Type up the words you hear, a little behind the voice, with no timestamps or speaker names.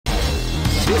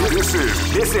This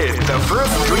is the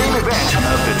first dream event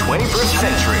of the 21st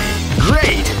century.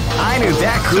 Great! I knew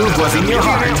that groove was in your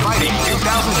heart. Fighting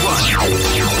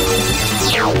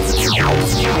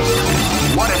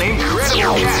 2001. What an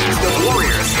incredible cast of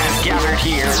warriors has gathered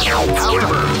here.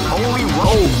 However, only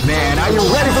one. Oh man, are you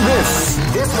ready for this?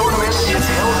 This tournament is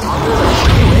held under the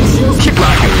free ratio. Keep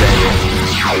rocking, baby.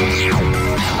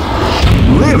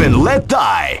 Live and let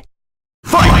die.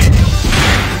 Fight!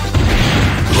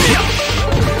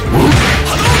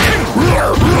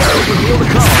 Feel the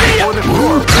call for the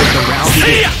floor as the round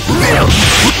begins.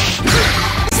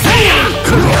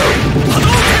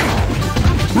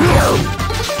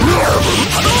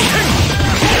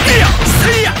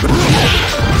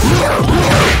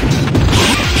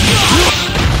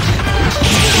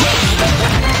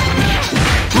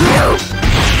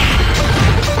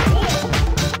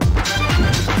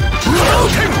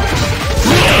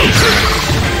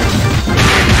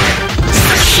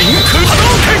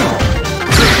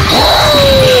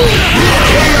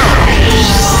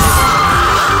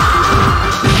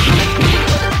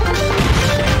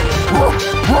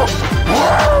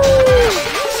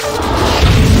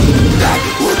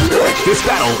 This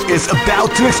battle is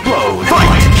about to explode.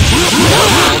 Fight!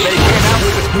 They came out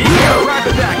with a sneaky surprise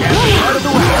attack at the start of the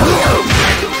round.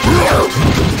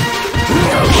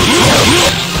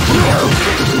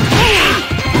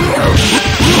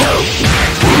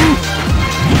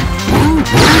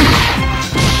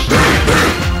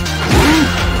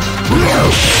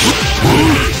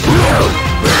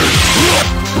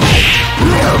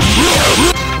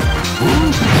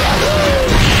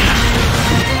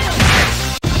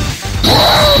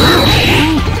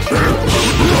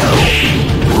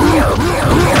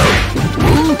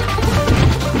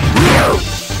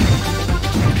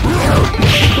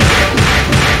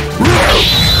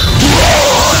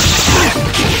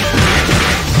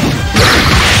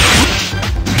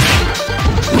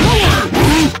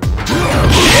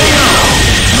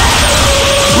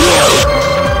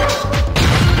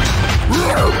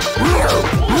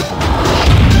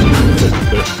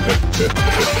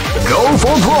 Go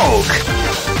for broke!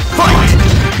 Fight!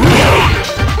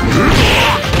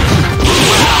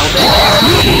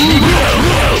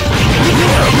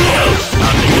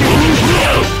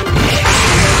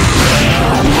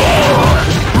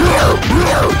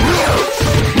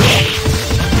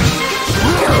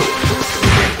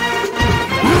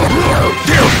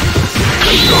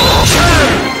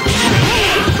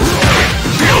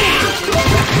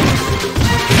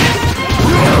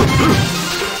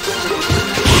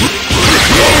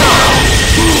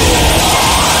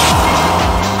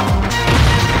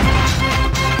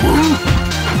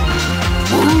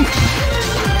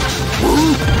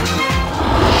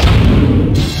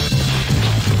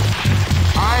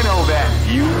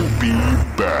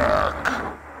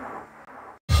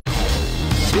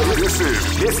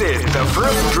 This is the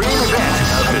first dream event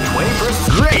of the 21st.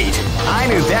 Great! I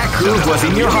knew that groove was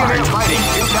in your heart. Fighting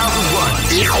 2001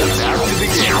 is about to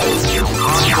begin.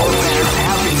 Hardcore fans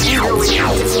have been eagerly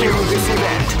anticipating this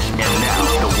event, and now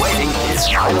the waiting is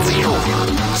finally over.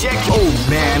 Check. Oh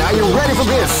man, are you ready for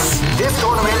this? This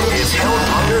tournament is held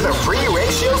under the free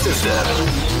ratio system.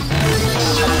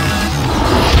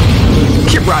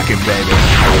 Keep rocking, baby.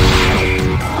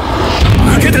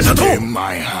 In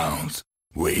my house.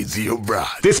 Ways your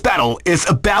bride. This battle is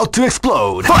about to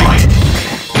explode. Fight!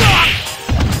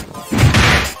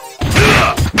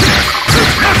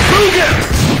 Hadouken!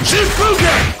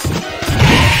 Shifuken!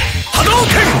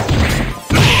 Hadouken!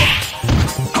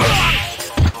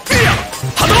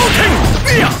 Hadouken!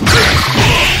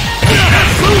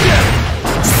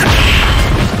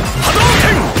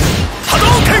 Hadouken!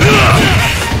 Hadouken!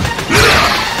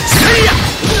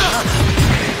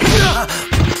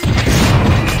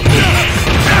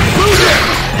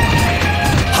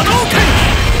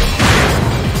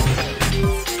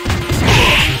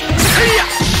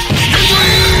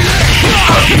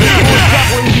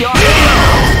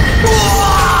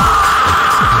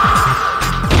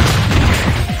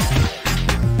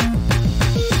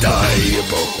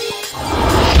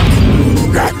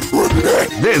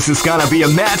 This is gonna be a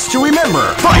match to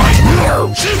remember. Fight!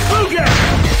 Shifuken!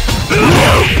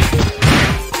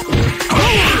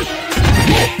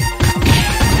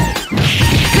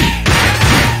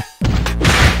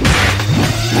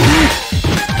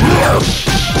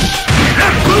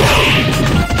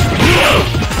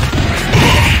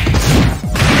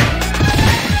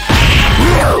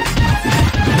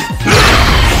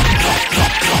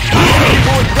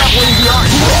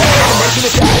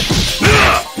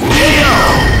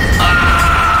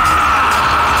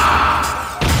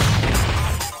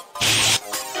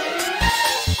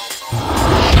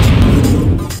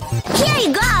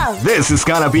 This is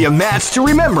gonna be a match to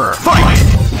remember. Fight!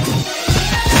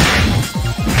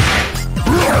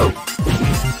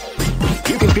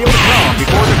 You can feel the calm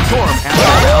before the storm after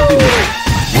the round begins.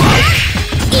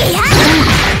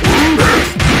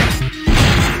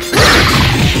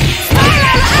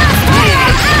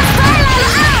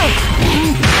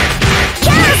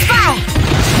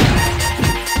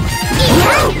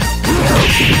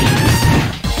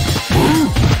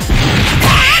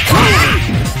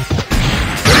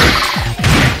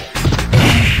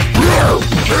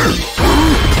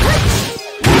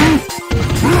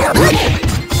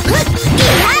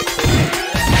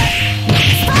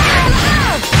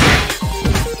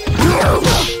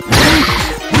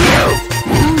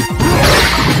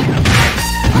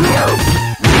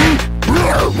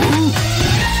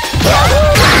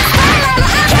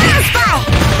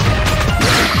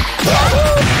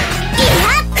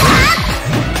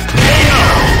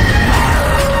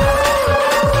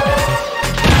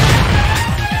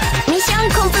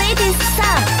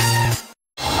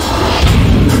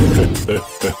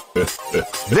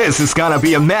 This is gonna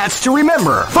be a match to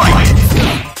remember. Fight!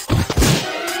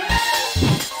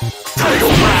 Title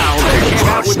round. They came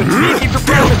out with a sneaky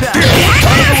surprise attack.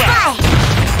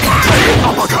 Title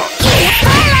uppercut.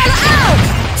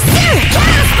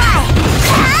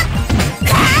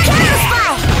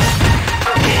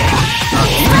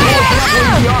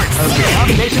 The art of the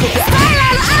combination attack.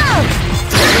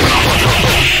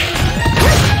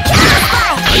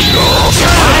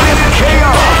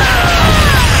 KO!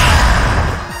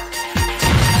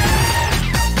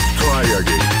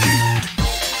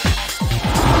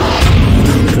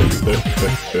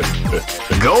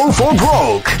 Go for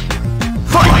broke!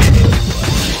 Fight!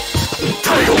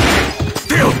 Title!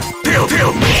 Deal! Deal!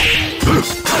 Deal!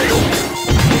 Title!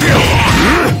 Deal!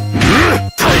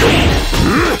 Title!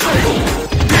 Title!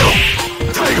 Deal!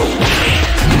 Title!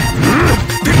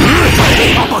 Title!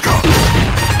 Uppercut!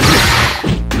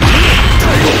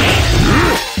 Title!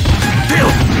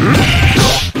 Deal!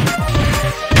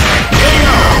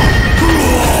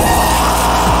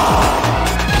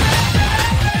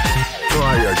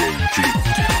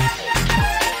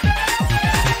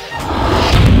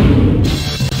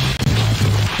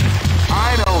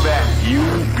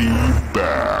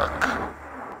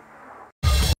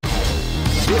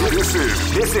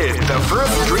 This is the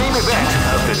first dream event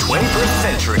of the 21st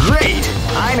century. Great!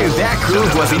 I knew that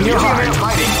groove was in your heart.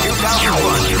 Fighting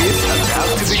 2001 is about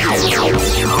to begin.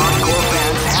 Hardcore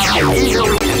fans have been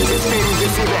eagerly anticipating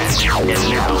this event. And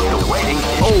now the waiting.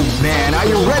 Oh man, are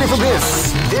you ready for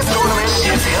this? This tournament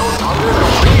is held under the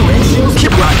free ratio.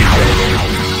 Keep rocking, baby.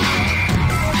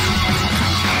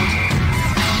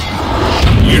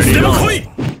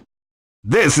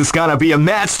 This is gonna be a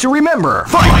match to remember.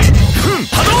 Fight!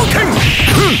 Hadouken!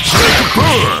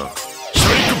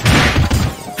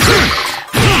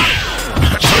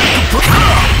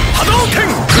 Hadouken!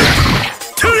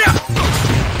 Tuya!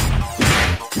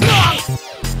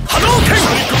 Hadouken!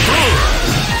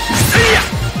 Seiya!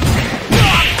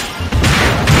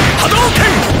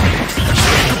 Hadouken!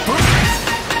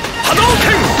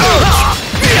 Hadouken!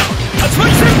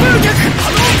 Tatsumaki Senpukyaku!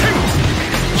 Hadouken!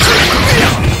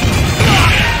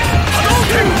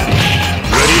 Hadouken!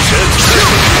 Ready, set,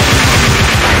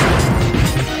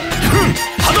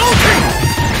 Hadouken!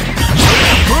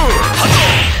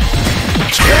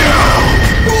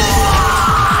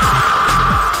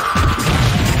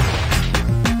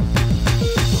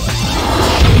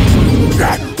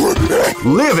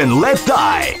 Live and let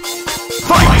die!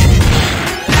 Fight!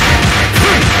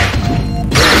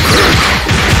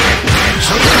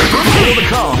 Feel the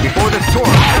calm before the storm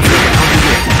after the round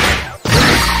begins.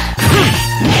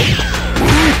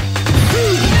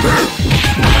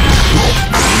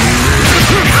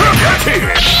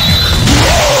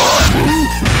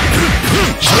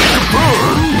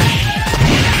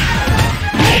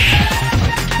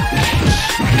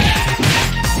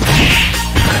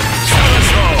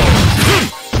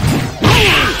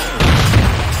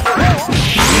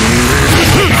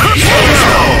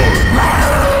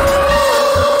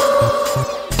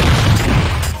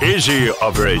 Easy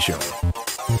operation.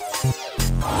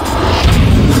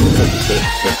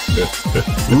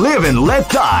 Live and let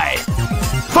die.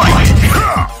 Fight!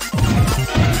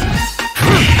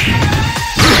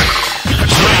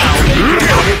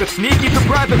 With a sneaky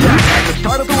surprise attack at the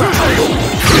start of the round.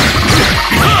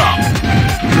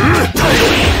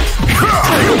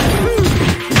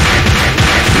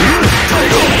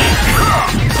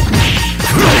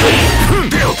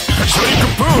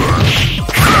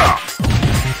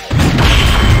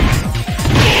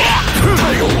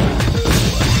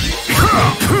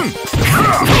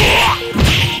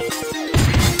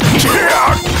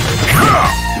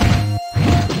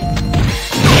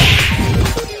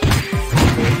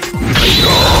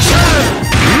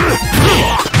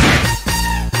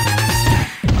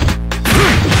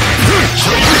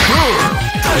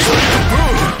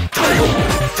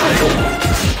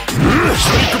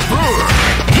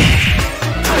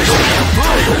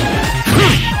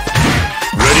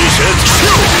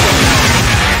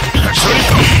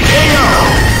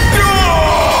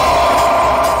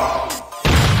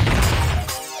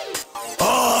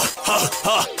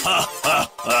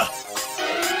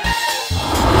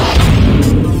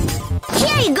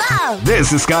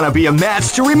 This is gonna be a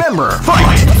match to remember.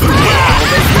 Fight!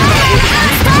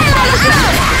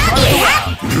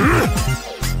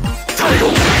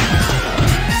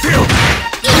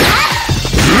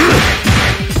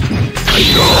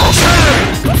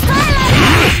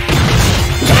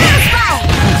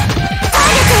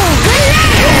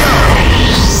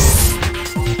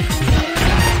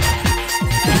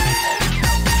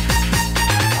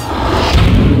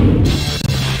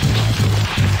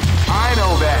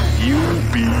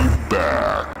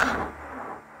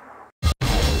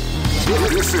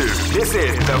 This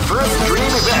is the first dream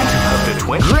event of the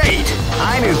 20. Great!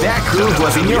 I knew that groove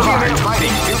was in your heart.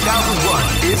 Fighting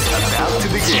 2001 is about to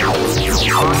begin.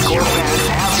 Hardcore fans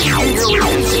have been eagerly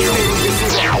anticipating this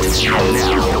event.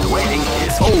 Now the waiting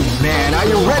is over. Oh man, are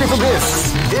you ready for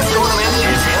this? This tournament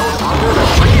is held under the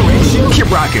free ratio.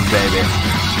 Keep rocking, baby.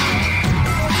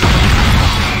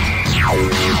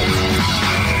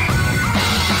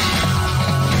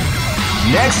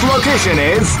 Next location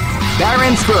is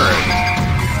Barentsburg.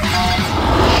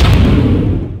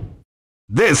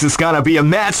 This is gonna be a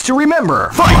match to remember.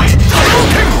 Fight!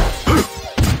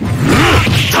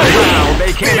 Wow,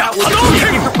 they came out with a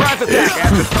sneaky surprise attack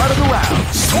at the start of the round.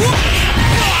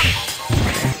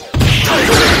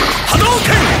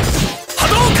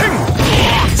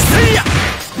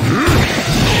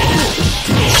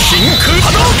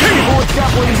 People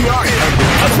got one in the art of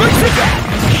the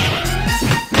attack.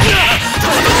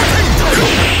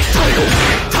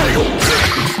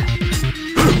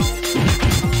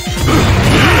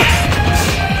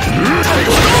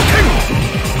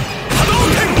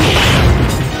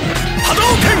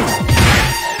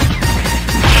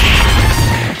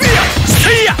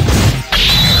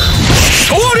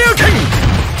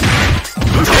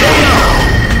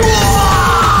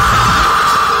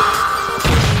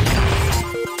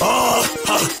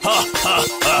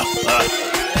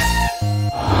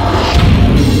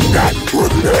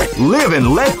 Live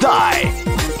and let die.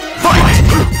 Fight!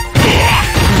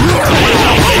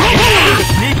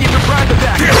 Sneaky surprise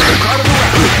attack at the start of the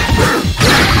round.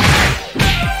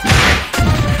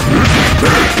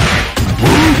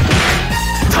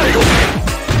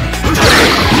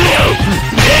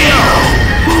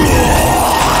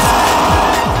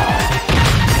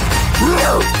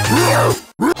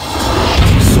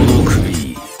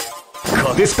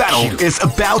 This battle is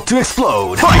about to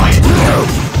explode. Fight!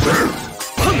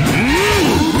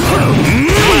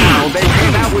 Wow, they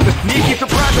came out with a sneaky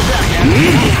surprise attack.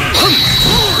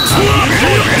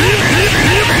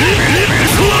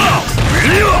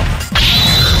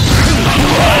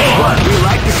 What we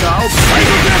like to call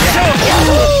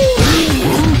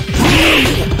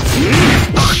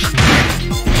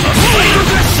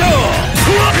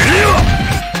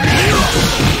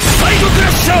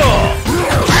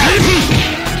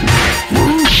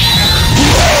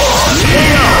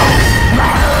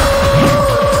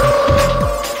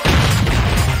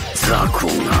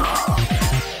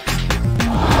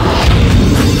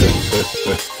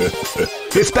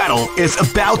This battle is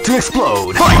about to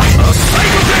explode. Fight!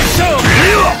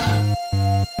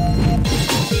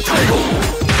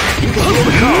 You can feel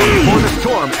the calm before the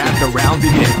storm as the round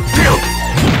begins.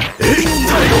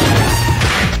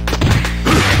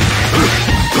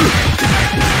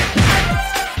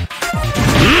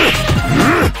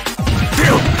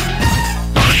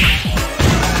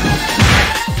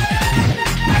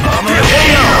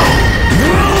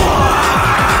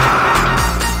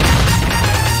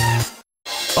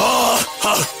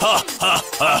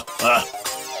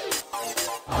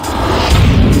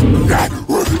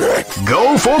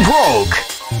 Go for broke!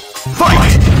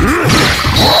 Fight!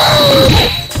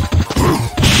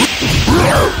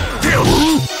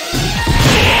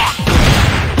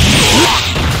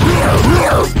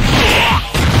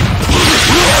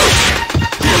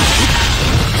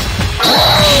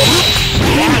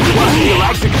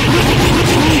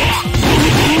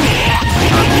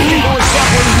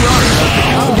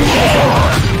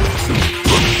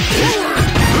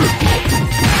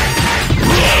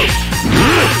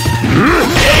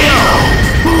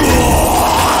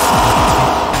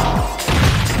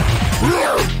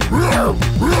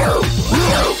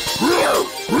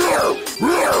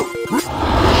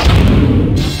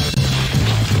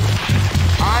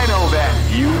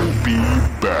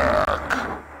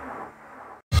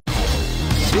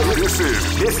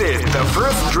 This is the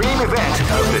first dream event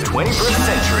of the 21st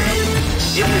century.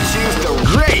 If you choose the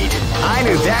Great! I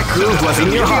knew that groove was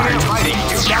in your heart. Fighting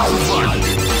 2001.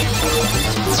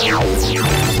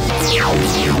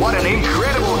 What an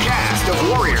incredible cast of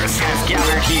warriors has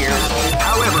gathered here.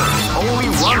 However,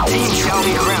 only one team shall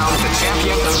be crowned the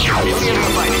champion of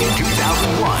Millionaire Fighting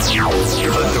 2001.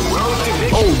 But the road to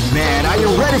victory... Oh man, are you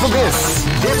ready for this?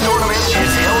 This tournament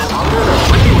is held under the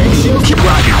free ratio. Keep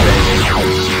rocking, baby.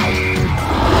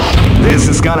 This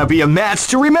is gonna be a match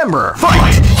to remember.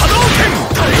 Fight! Hadouken!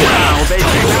 Wow, they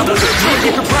came out with a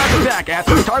sneaky surprise attack at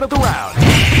the start of the round.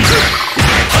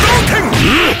 Hadouken!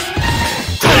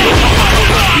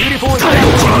 Beautiful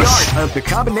example of the art of the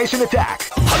combination attack.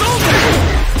 Hadouken!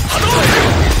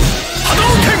 Hadouken!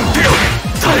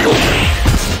 Hadouken!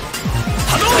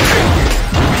 Hadouken!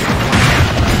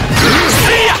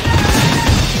 See-ya!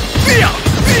 See-ya!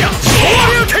 See-ya!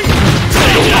 Shoryuken!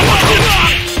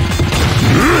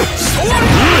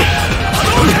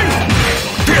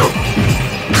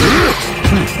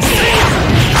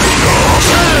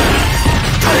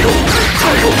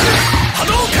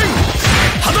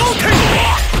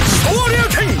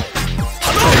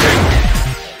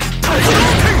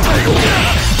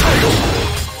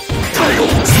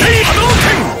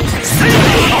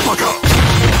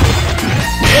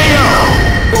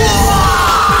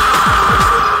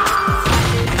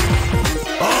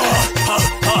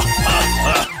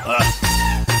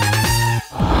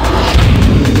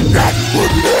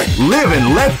 Live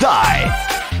and let die.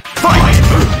 Fight!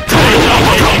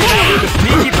 With a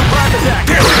sneaky surprise attack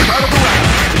at the start of the round.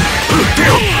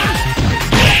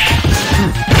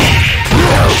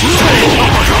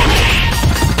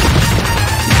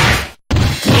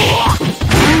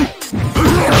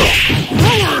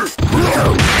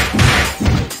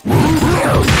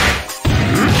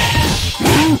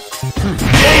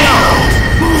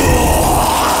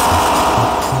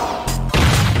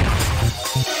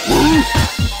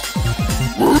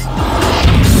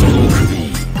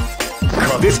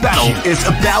 This battle is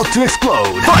about to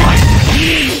explode. Fight!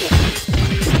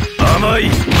 Amai!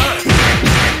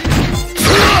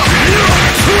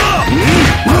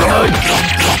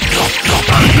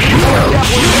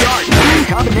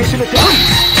 Combination attack.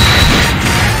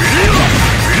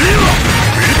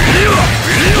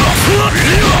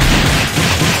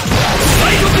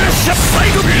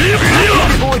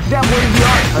 Beautiful example in the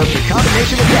art of the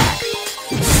combination attack.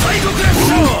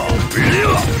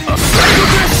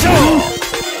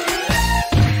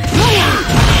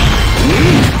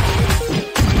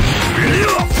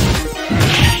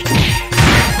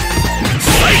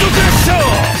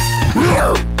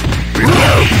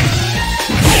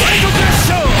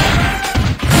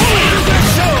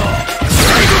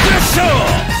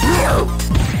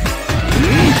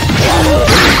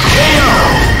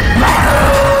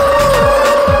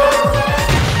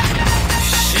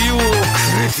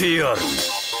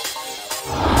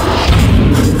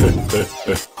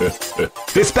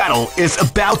 This battle is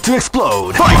about to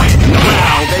explode. Fight!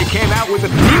 Wow, they came out with a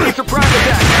sneaky surprise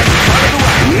attack at the start of the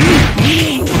round.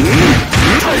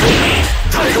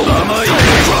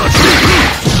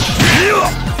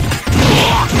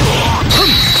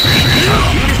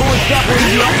 Beautiful example in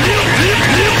the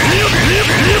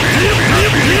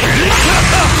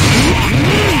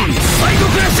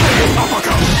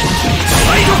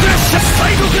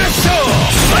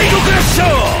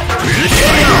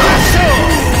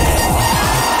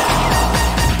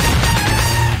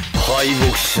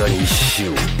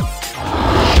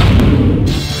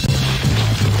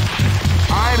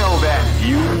I know that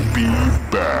you'll be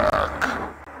back.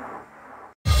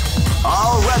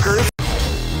 All records.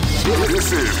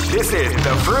 This is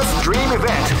the first dream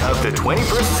event of the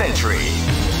 21st century.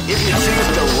 If you choose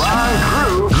the wrong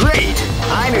groove, great!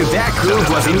 I knew that groove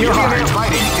was in your heart.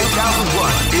 Fighting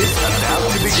 2001 is about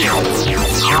to begin.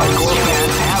 Hardcore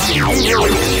fans have been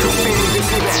eagerly anticipating this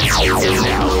event. And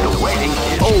now the waiting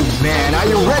is... Oh man, are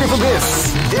you ready for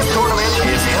this? This tournament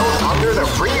is held under the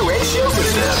free ratio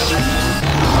system.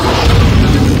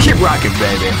 Keep rocking,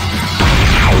 baby.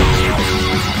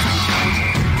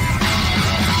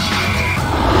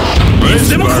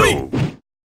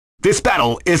 This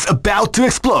battle is about to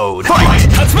explode. Fight!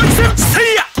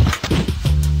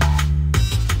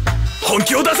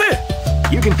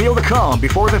 You can feel the calm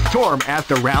before the storm as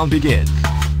the round begins.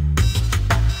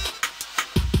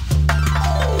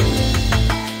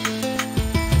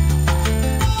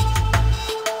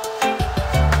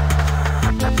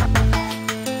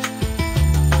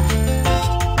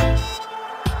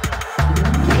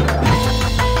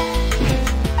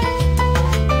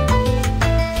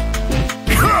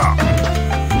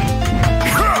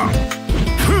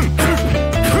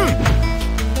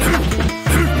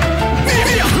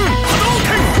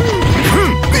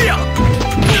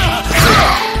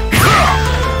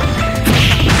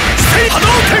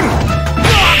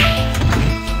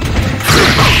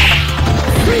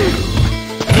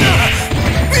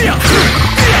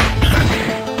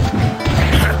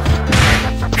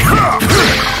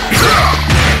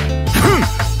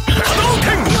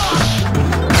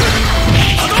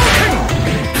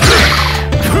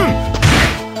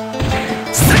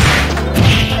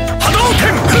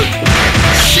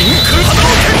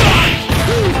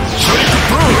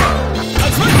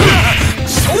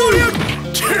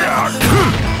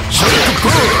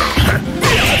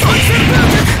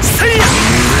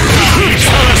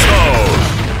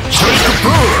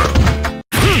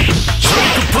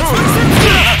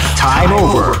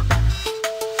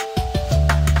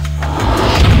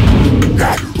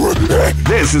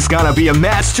 This is gonna be a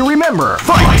match to remember.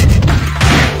 Fight!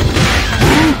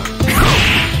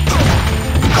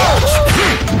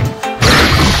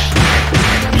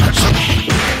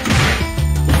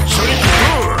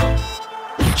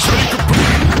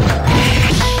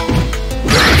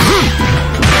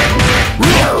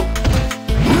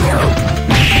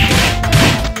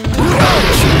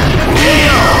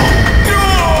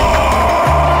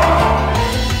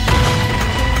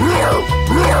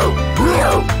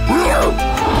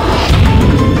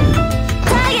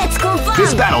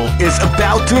 This battle is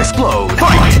about to explode.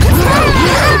 Fight!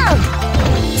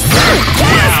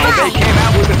 Wow, they came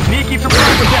out with a sneaky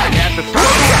surprise attack at the start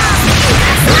of the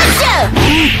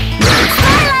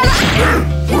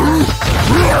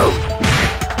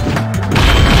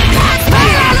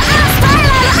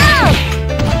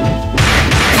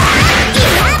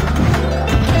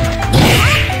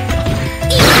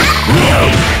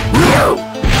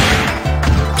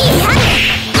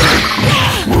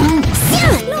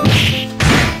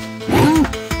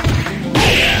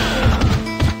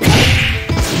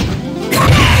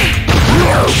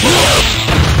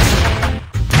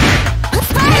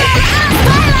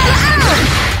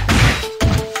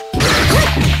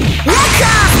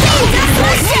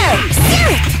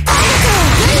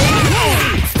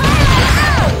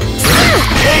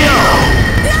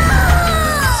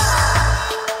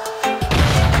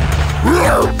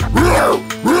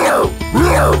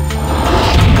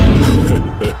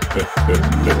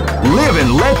Live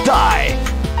and let die.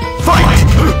 Fight!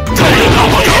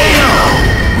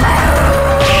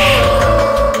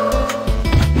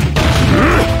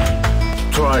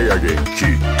 Try again,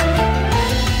 kid.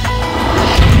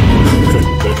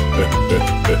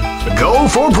 Go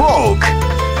for broke.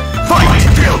 Fight!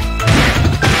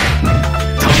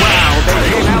 Wow, they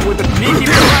came out with a sneaky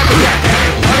surprise attack at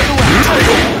the start of the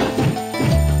round.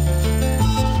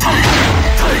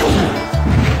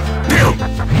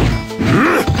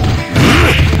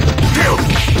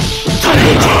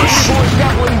 Beautiful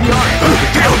example in the art of the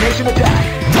combination attack.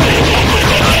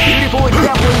 Beautiful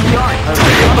example in the art of the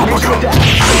combination attack.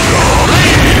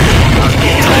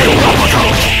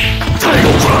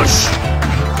 Title Crush!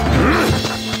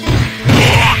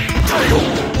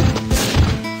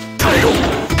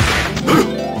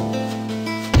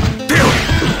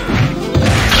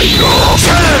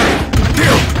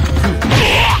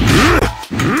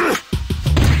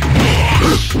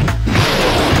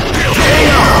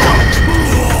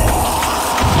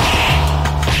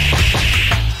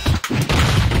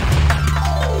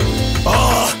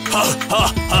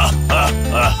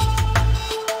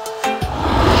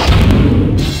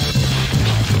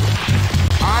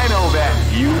 I know that.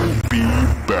 You'll be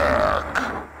back.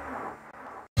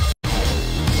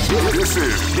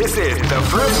 This is the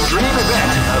first dream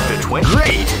event of the 20.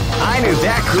 Great! I knew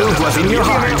that groove was in your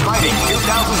heart. Fighting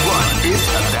 2001 is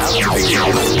about to begin.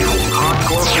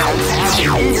 Hardcore fans have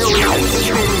been eagerly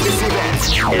anticipating this event,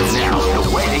 and now the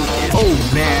waiting is. Oh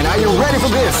man, are you ready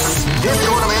for this? This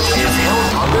tournament is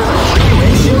held under the free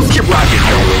ratios. Keep rocking.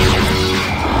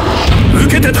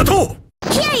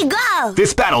 Here you go!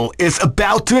 This battle is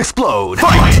about to explode.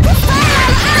 Fight!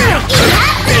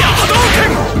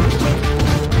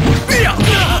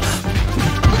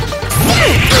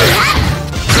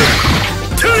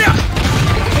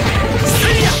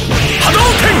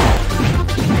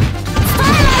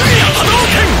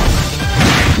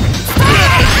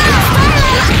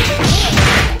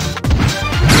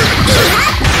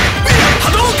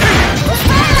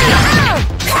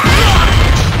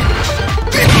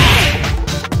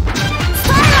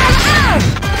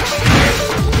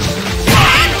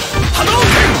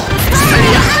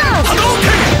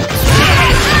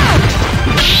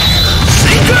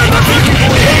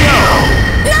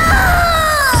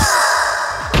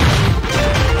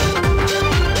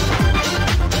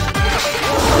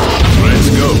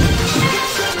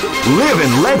 Live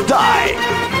and let die.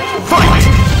 Fight!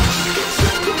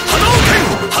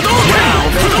 Wow,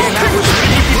 they came out with a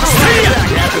sneaky surprise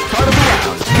attack at the start of the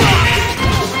round.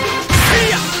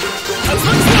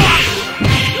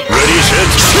 Ready, set,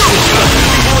 shoot!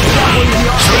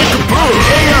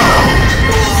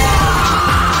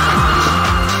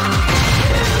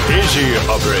 Easy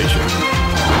operation.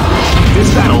 This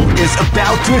battle is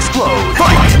about to explode.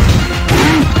 Fight!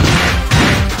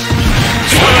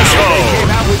 They came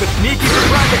out with a sneaky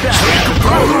surprise attack at the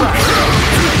start of the round.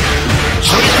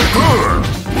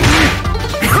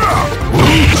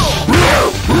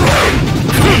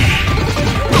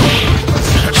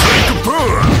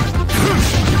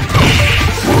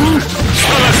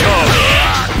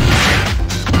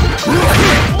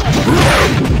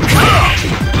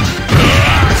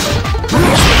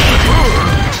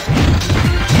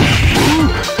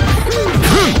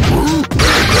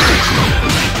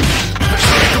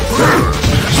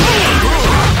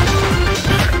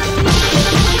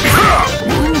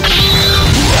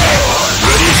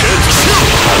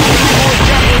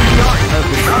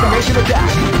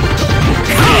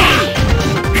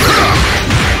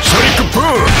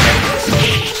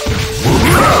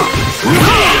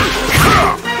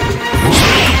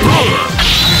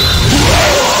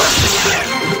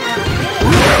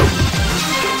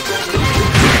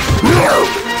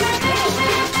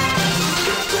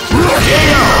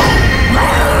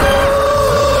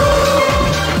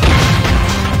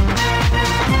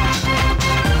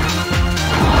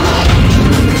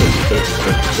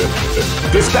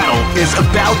 This battle is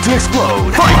about to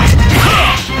explode. Fight!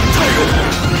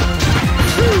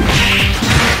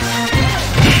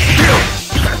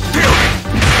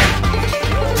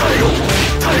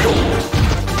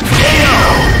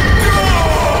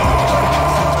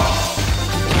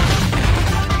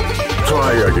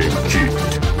 Try again, cheat.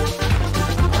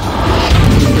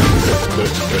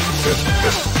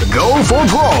 Go for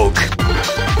broke.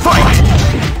 Fight!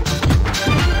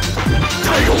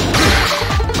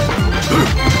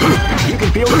 You can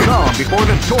feel the calm before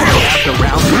the storm after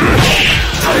round 3.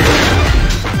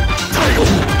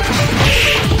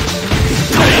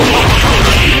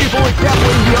 Beautiful example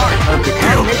in the art of the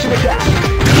combination attack.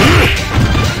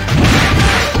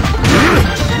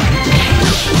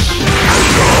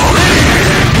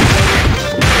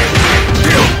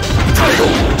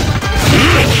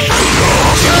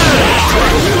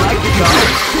 We like to call it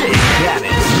big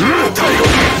damage.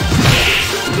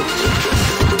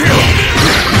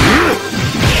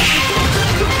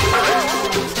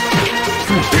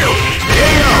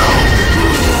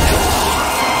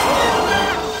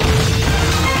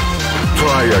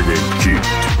 Try again, cheat.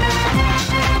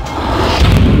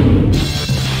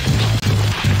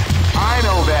 I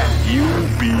know that. You'll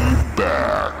be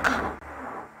back.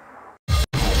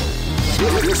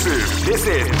 This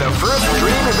is the first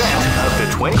dream event of the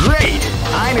 20. Great!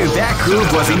 I knew that groove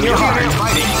was in your heart.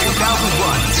 Fighting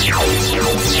 2001.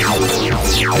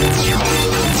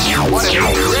 What an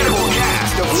incredible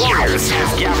cast of warriors has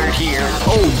gathered here.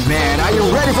 Oh man, are you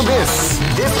ready for this?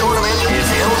 This tournament is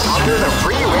held under the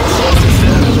free ratio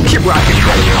system. Keep rocking.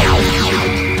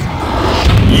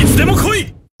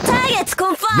 Targets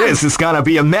confirmed. This is gonna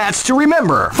be a match to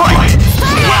remember. Fight!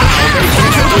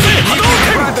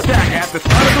 Front attack at the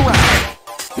start of the round.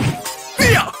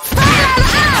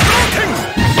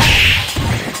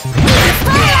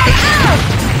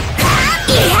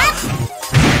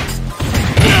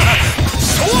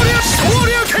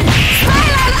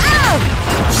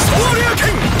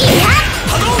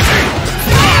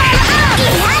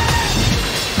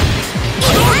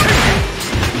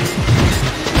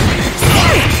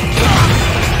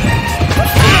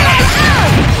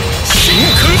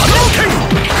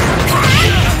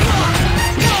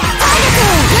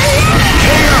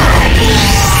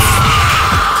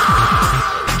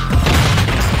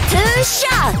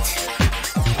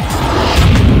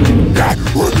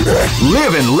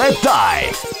 Live and let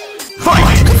die.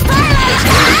 Fight!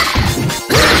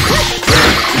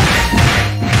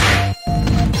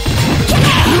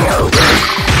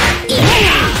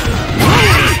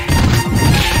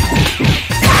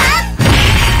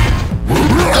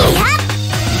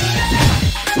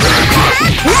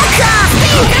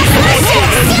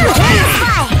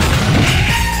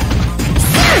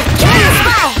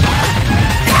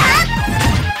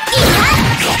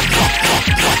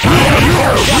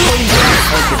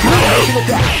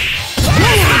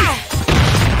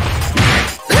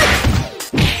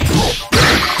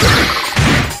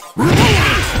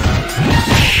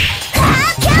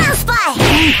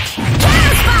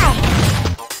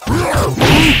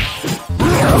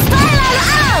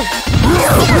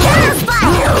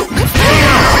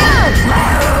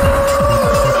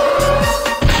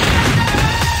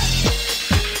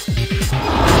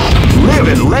 Live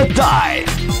and let die.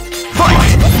 Fight!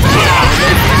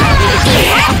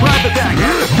 Front attack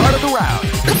at the start of the round.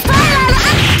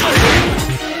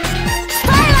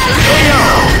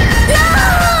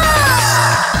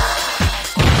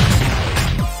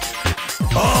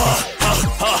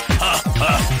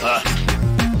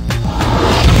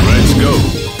 Let's go.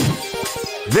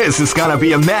 This is gonna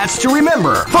be a match to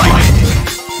remember. Fight!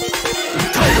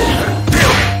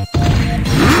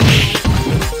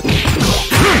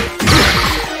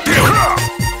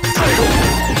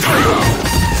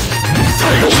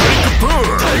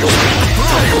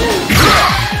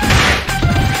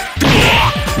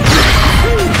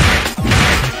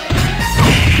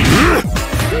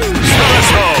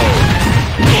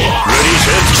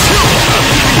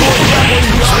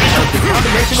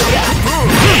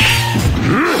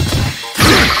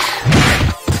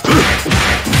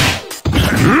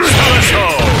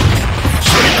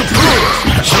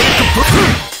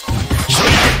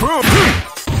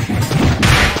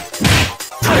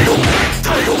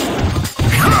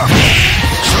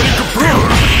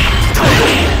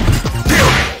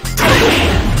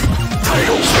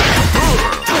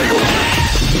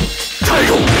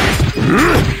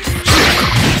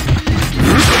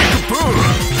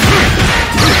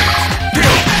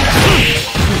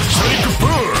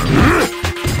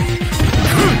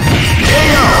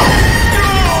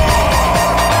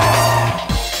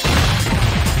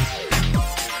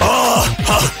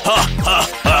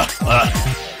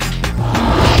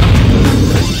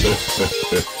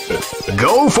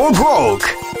 for broke.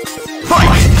 Fight!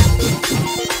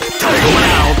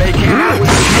 Wow, they came out with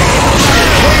a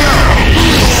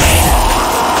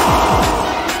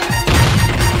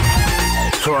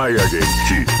Try again,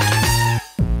 kid.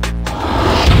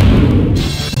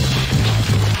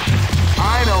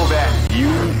 I know that.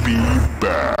 You'll be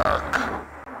back.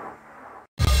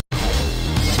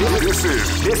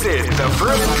 This is the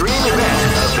first dream event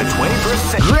of the 21st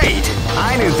century. great!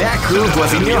 I knew that groove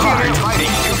was in your heart. Fighting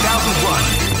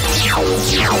 2001.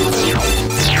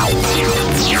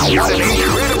 What an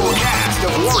incredible cast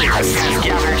of warriors has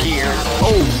gathered here.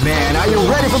 Oh man, are you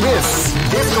ready for this?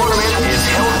 This tournament is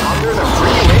held under the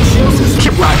free ratio system.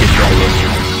 Keep rocking, baby.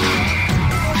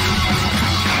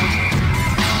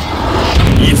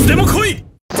 いつでも来い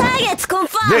Targets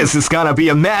confirmed! This is gonna be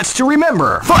a match to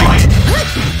remember. Fight!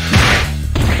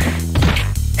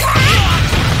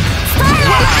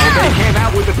 Wow, they came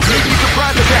out with a sneaky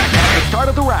surprise attack at the start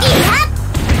of the round.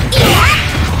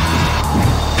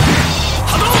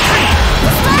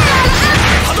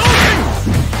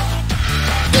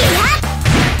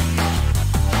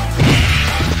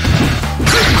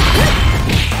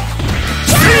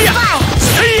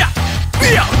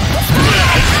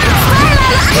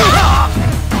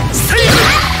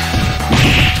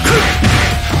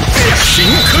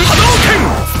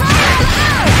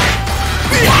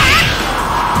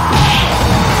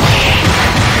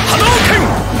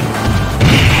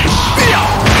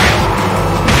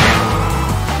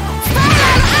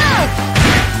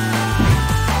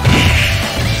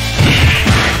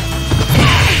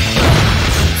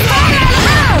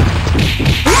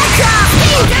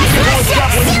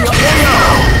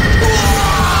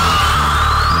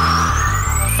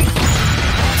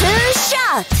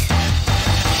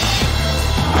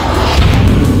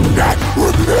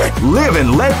 Live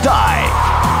and let die.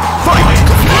 Fight!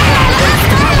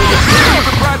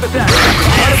 Surprise attack at the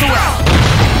start of the round.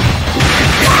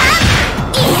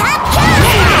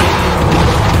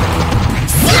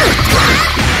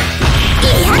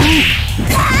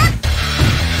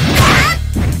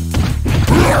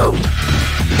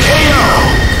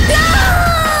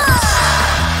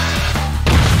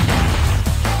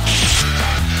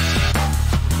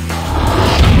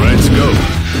 Let's go.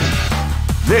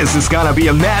 This is gonna be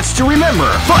a match to remember.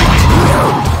 Fight!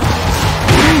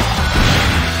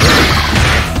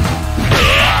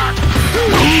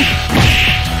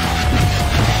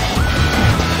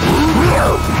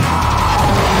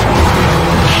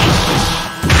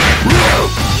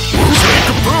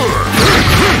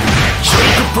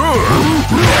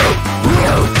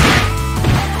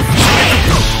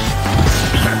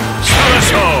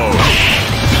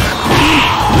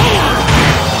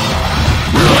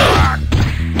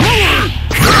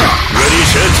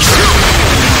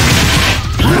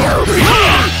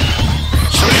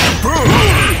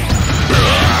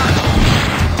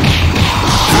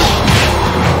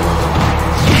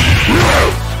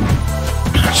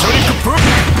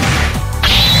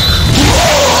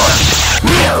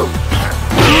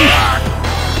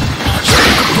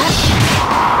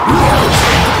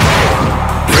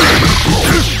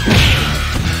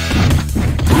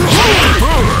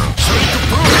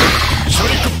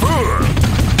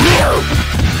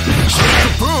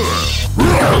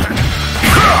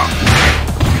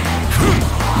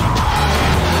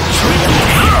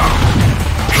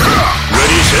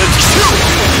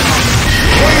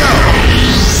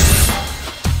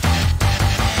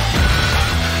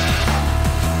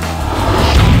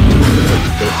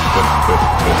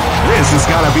 This is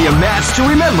gonna be a match to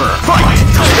remember. Fight!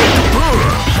 They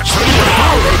came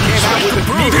out with a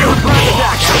sneaky surprise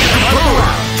attack at the start of the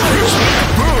round.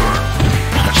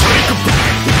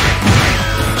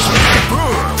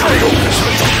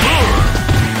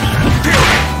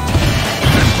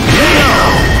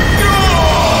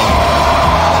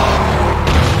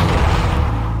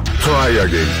 Try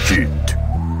again, kid.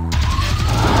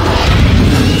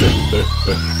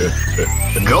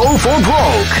 Go for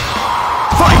broke.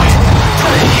 Fight!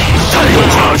 They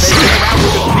came out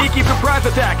with a sneaky surprise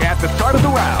attack at the start of the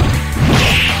round.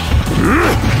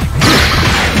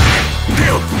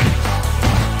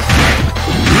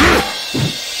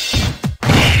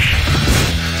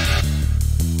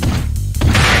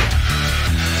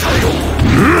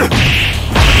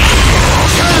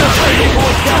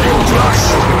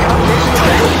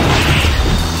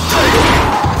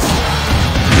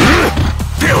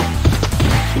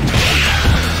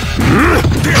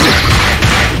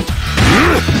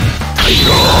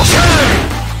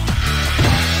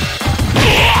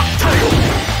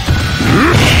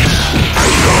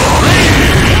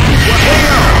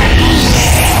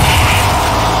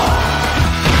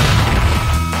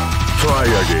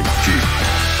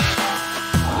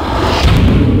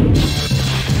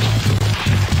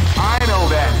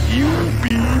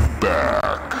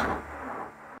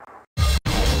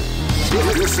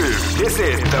 This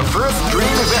is the first dream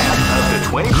event of the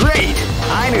 20. Great!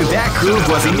 I knew that groove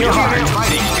was in your heart.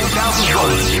 Fighting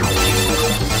 2001.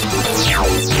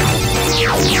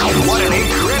 What an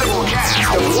incredible cast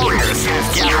of warriors has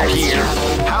gathered here.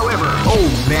 However, oh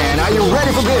man, are you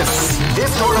ready for this?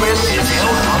 This tournament is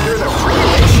held under the free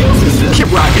ratio system.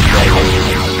 Keep rocking, baby.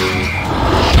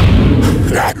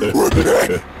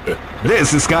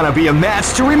 This is gonna be a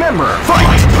match to remember. Fight!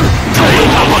 And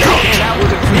that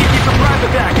was a sneaky surprise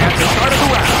attack at the start of the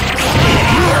round.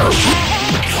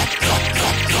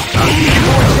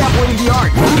 Step winning the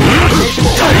art.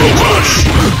 Title Rush!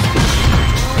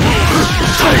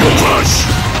 Title Rush!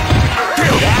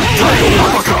 Title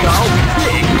Uppercut!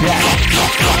 Big dash!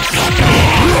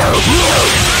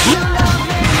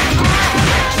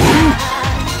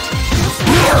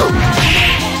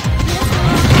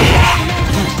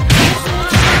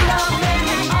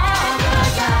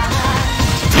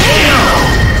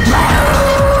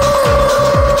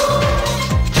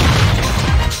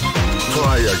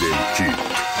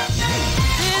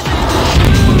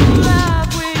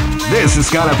 This is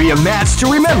gonna be a match to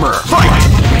remember. Fight!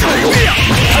 And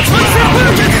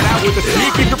out with a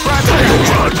sneaky surprise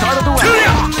attack. Start of the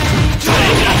round.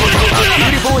 A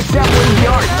beautiful example in the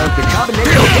art of the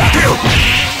combination attack.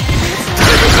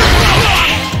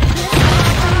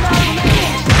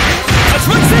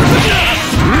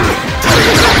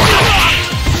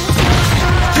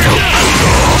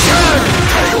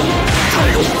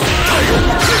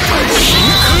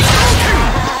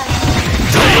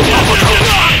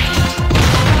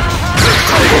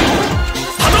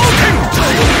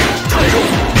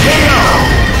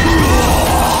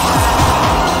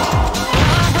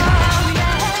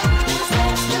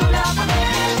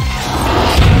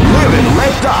 Live and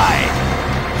let die.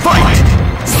 Fight!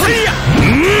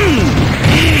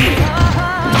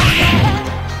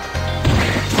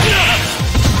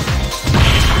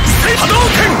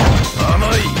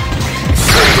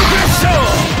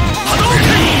 That's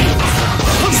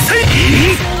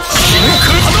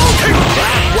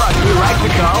what we like to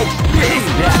call big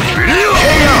damage.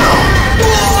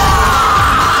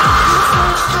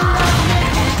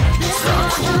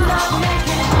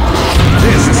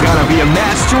 This is gonna be a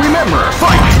match to remember.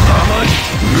 Fight!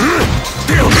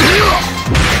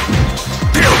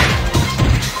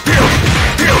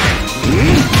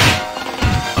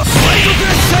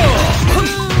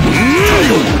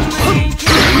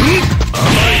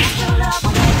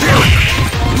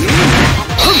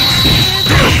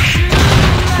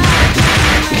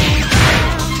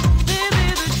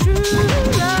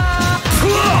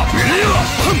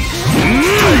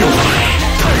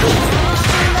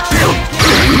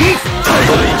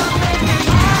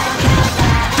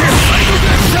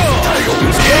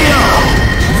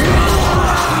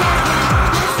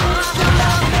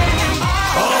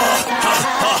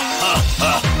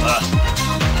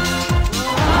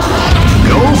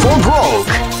 Go for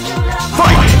broke.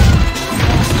 Fight!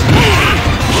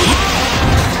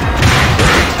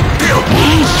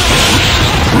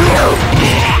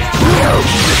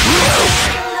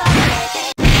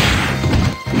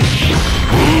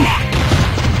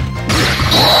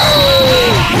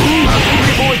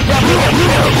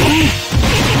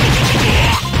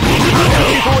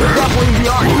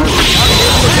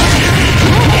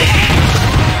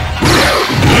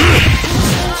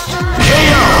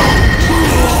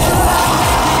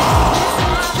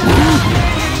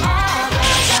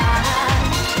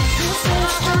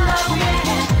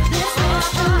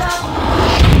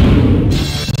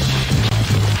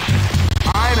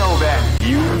 I know that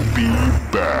you'll be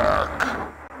back.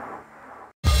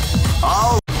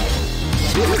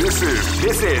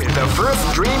 This is the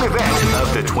first dream event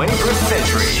of the 21st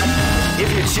century. If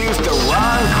you choose the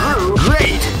wrong groove,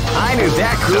 great! I knew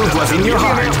that groove was in your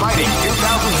heart. Fighting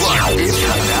 2001 is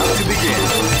about to begin.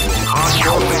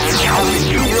 Hardcore fans have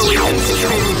been eagerly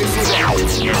anticipating this event.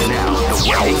 And now, the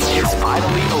waiting is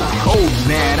finally over. Oh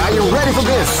man, are you ready for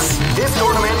this? This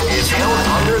tournament is held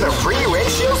under the free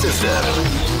ratio system.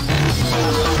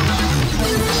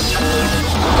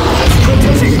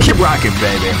 Keep rocking,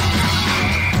 baby.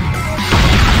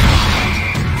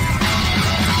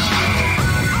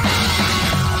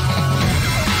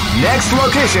 Next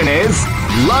location is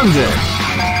London.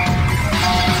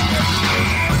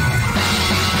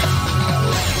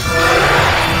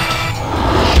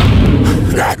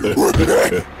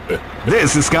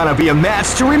 This is gonna be a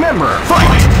match to remember.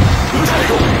 Fight!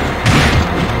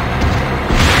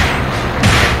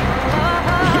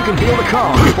 You can feel the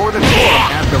calm before the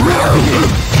storm as the round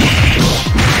begins.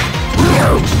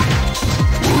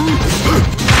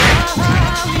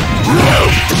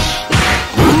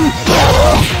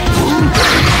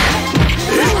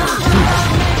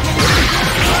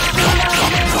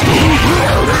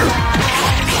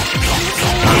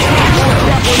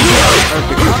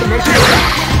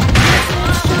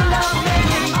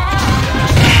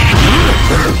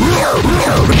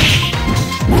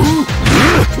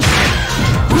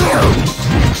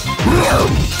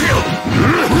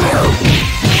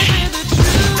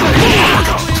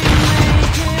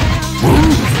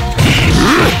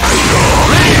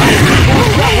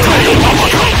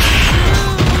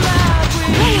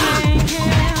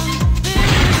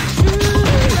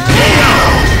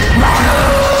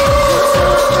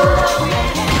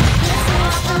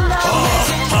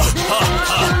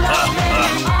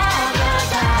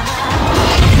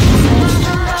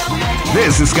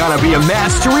 This is gonna be a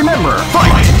match to remember.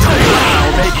 Fight!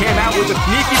 Wow, they came out with a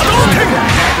sneaky attack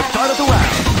at the start of the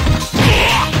round.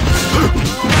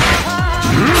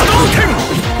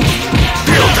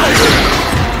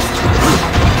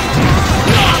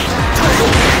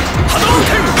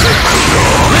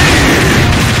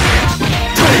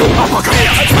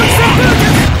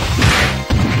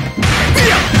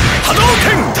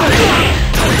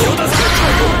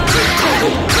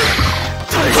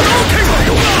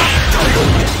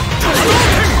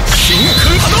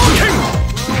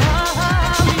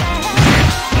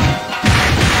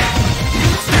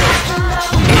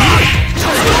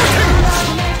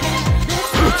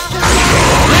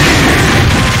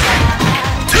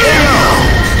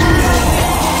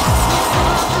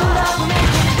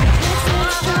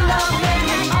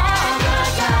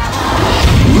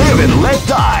 Live and let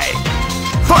die.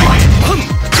 Fight!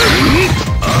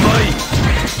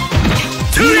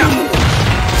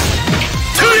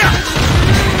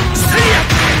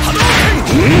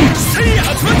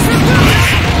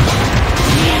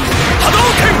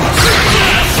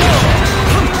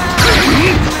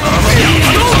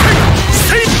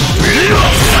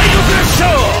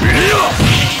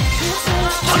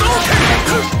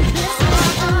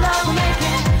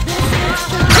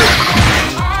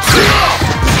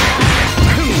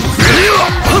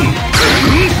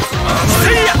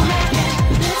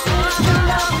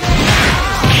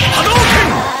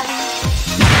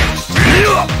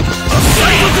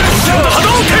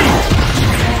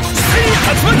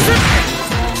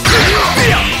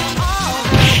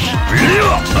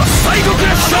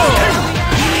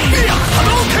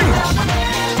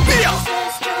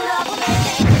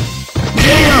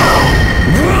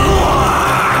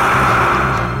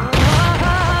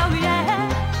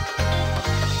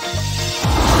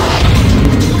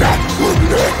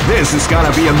 This is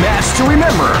gonna be a match to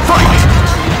remember. Fight!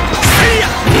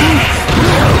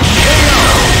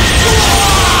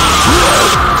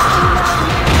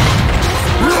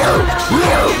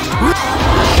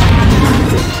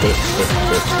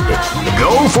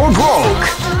 Go for broke.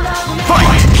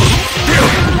 Fight!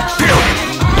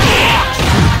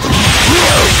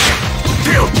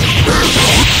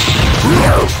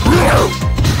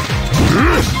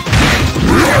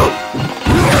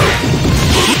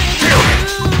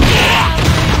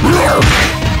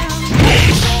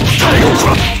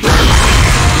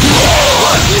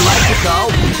 We like to go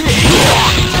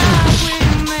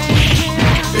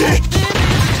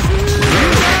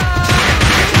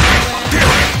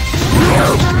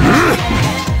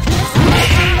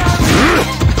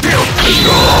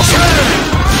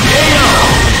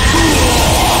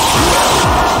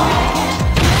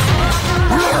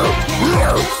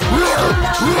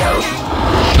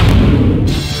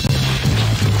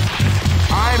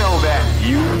I know that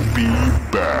you'll be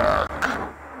back.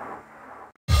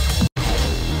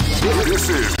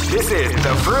 This is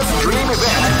the first dream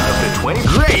event of the 20.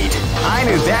 Great! I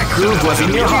knew that groove was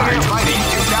in your heart. Fighting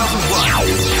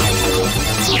 2001.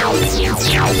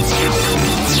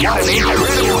 What an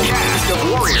incredible cast of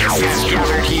warriors has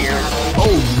gathered here.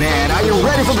 Oh man, are you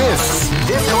ready for this?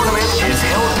 This tournament is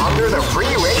held under the free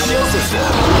ratio system.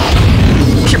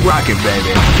 Keep rocking,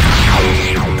 baby.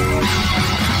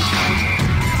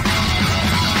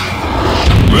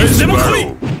 Let's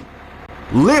battle.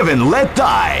 Live and let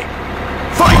die.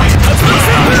 Fight!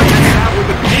 With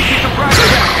the sneaky surprise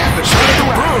attack at the start of the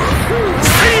round.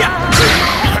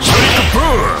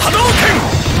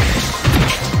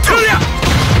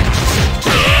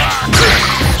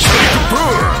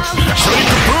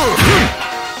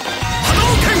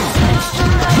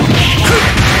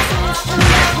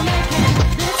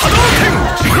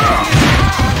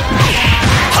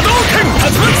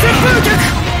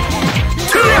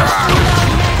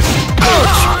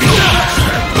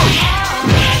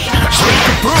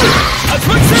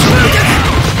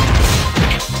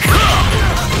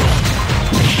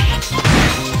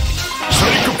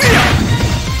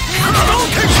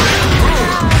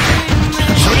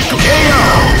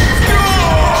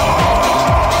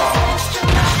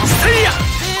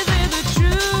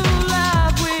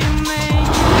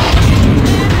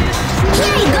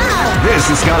 This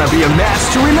is gonna be a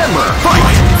match to remember.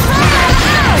 Fight!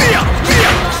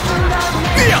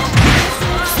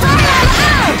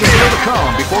 You can feel the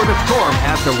calm before the storm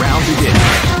as the round begins.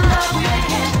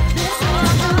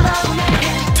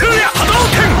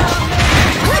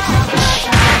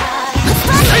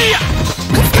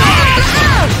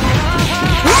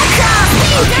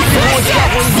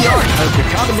 The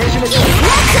combination of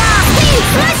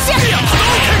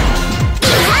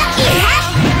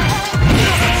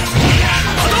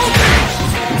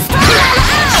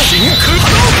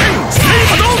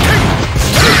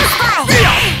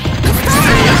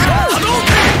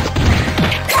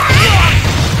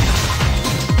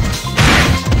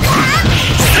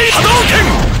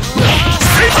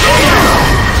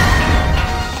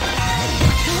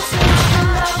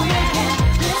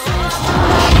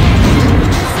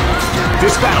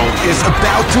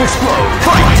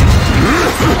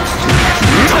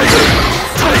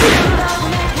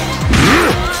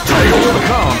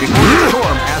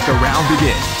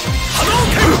begin.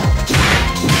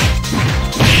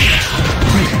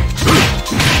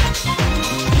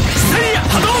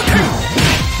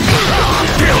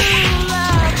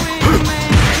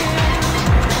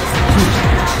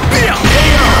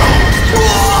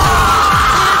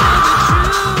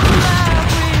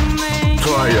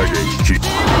 Try again, kid.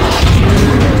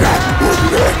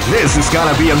 This is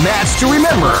gonna be a match to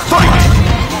remember. Fight!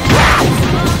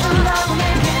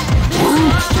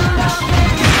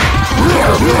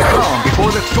 Calm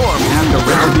before the storm and the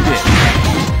round begins.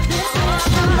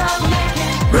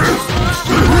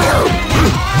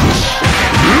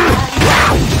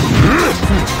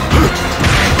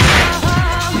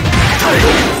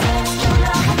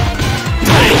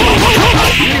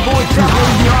 Avoid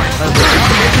traveling the art of the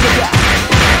combination attack.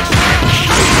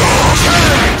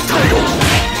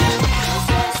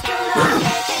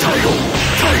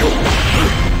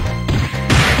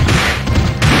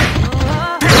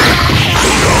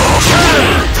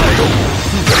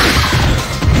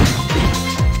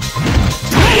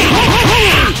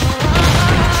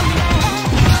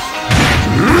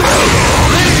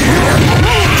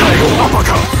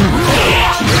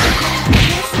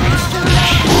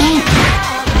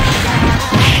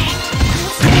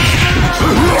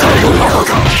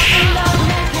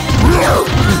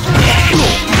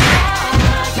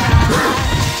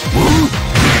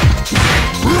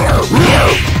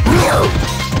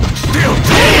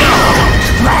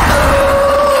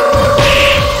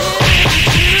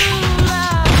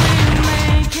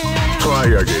 Try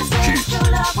again, kid.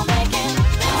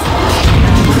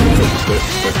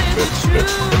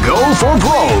 Go for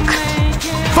broke.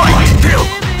 Fight!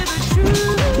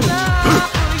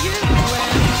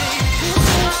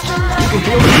 You can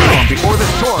feel the calm before the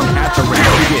storm at the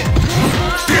round begins.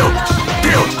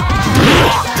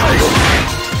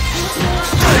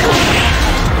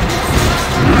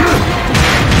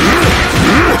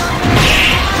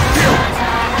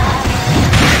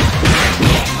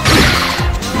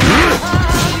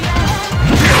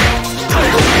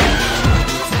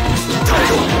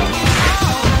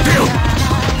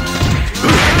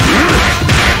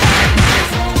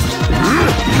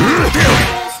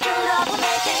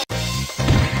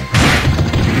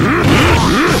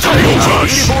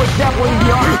 Avoid grappling the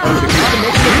art of the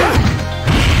combination attack.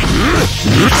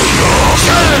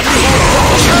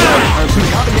 Of the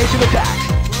combination attack.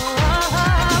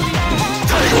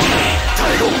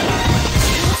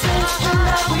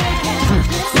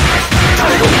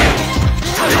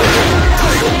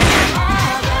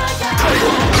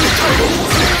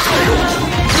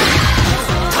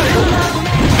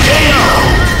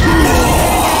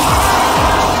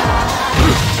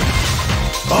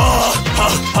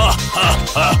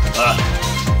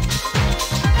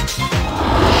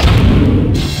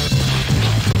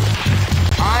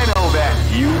 I know that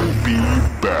you'll be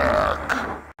back.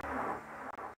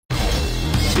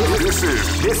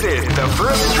 This is the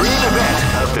first dream event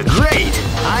of the great.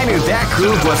 I knew that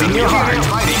groove was in your heart.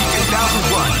 Fighting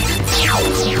 2001.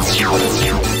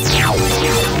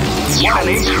 What an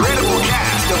incredible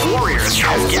cast of warriors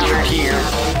has gathered here.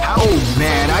 Oh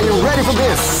man, are you ready for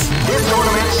this? This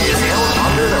tournament is held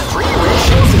under the free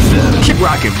ratio system. Keep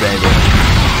rocking, baby.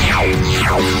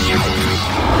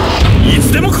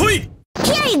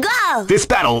 Here you go! This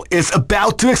battle is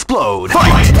about to explode.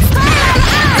 Fight!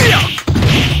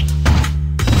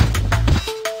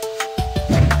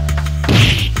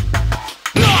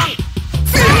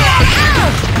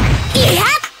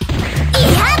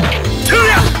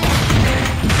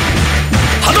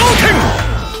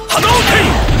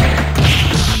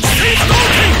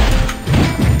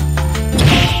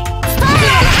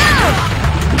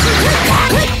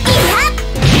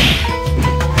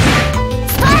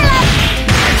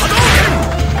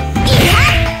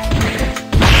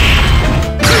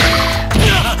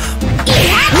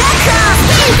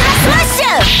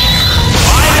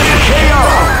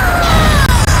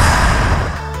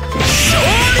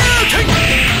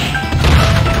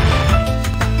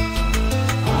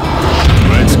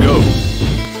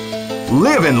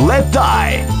 Live and let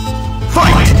die.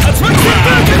 Fight!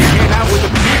 Came out with a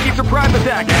sneaky surprise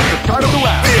attack at the start of the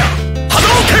round.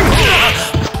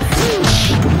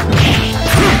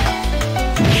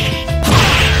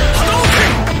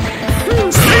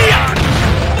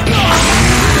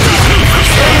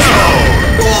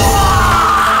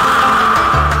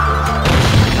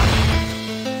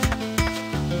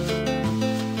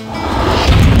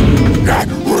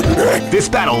 This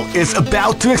battle is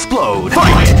about to explode.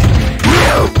 Fight!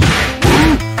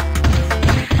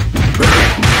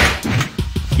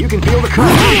 You can feel the calm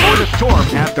before the storm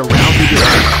as the round begins.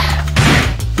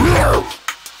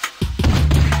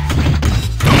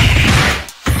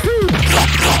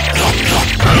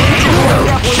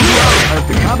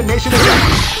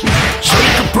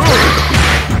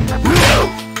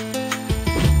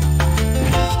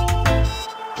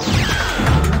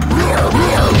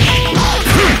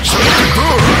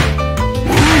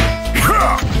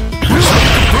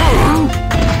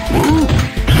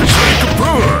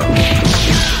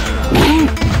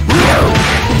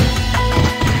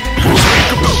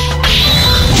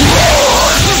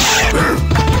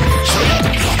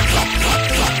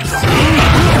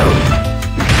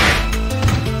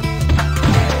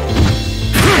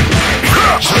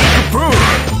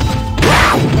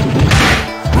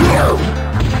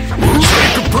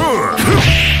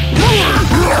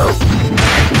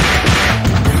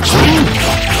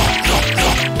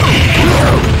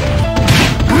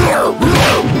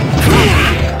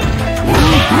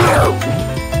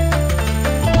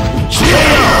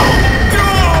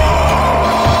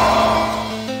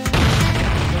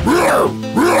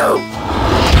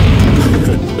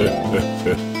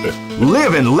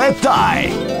 Live and let die.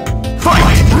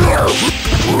 Fight!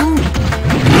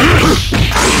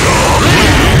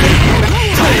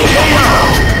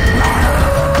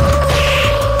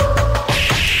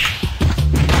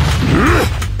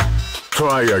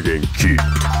 Try again, kid.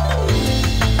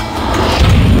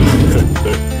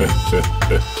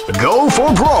 Go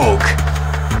for broke.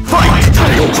 Fight!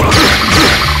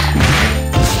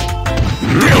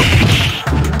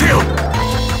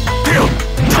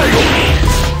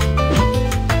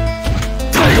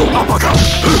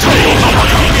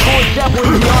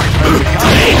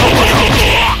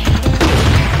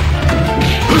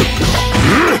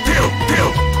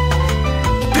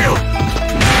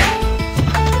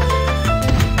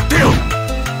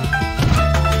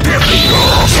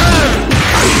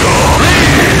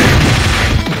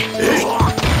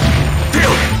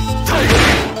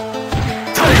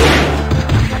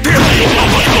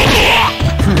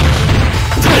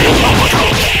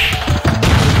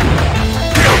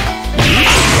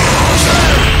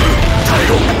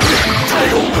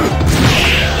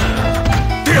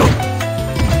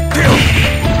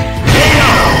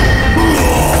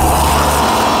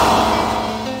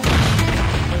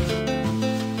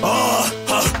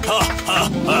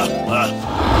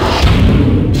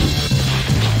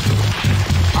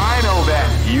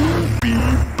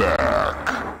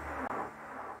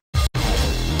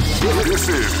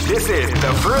 This is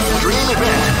the first dream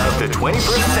event of the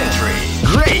 21st century.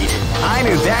 Great! I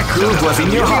knew that groove was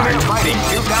in your heart. Fighting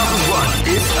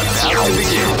 2001 is about to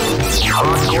begin.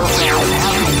 Hardcore fans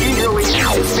have been eagerly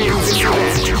anticipating this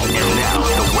event, and now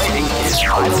the waiting is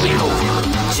finally over.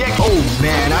 Check. Oh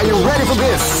man, are you ready for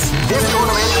this? This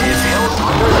tournament is held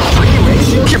under the free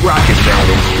ratio. Keep rocking,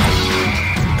 baby.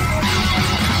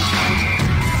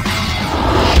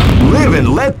 Live and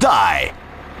let die.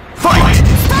 Fight!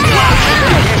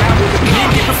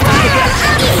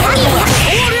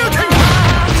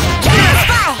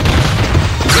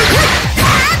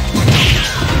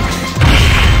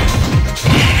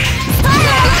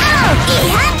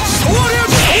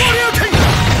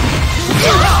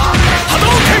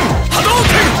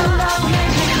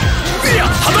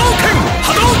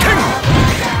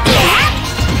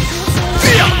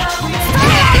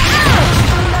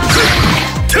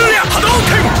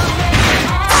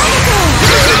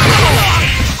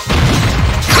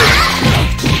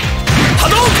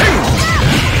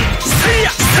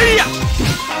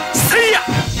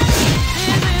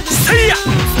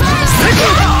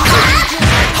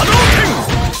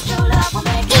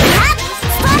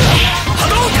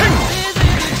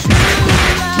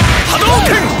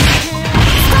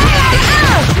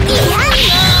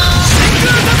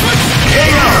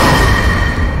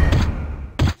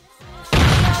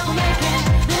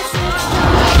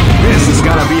 This is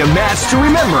gonna be a match to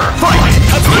remember. Fight!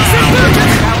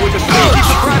 Out with the big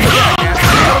surprise attack at the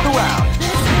end of the round.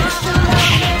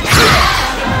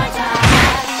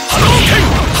 Hadouken!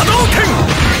 Hadouken!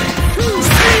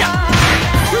 Seiya!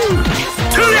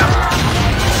 Tuya!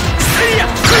 Seiya!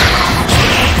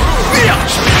 Miya!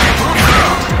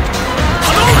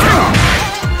 Hadouken!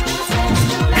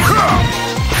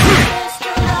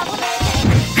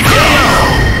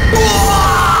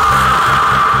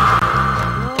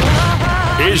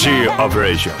 Easy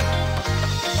operation.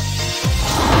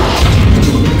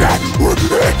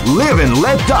 Live and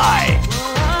let die.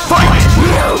 Fight!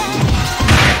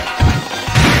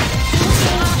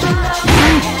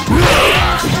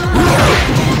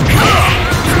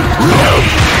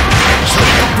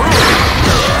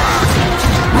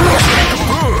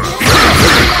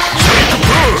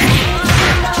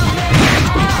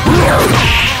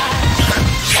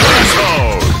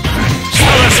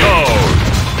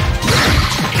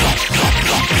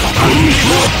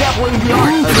 Definitely the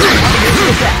art of the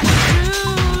attack.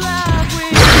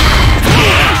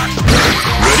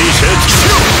 Ready, set,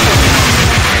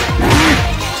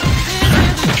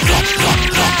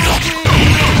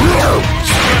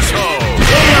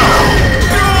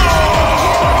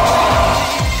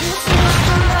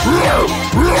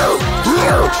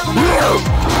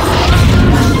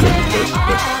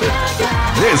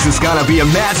 This is gonna be a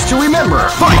match to remember.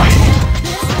 Fight!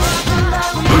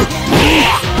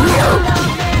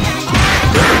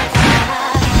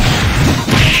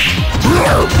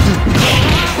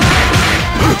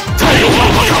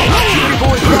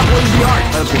 Beautiful is definitely the art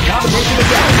of the combination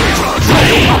attack.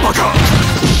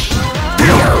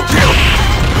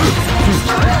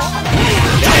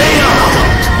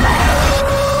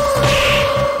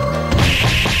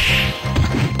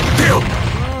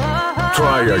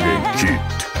 Try again, kid.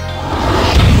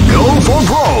 Go for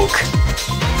broke.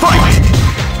 Fight!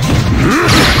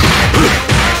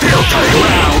 they came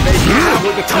out with a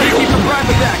sneaky surprise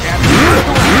attack after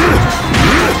the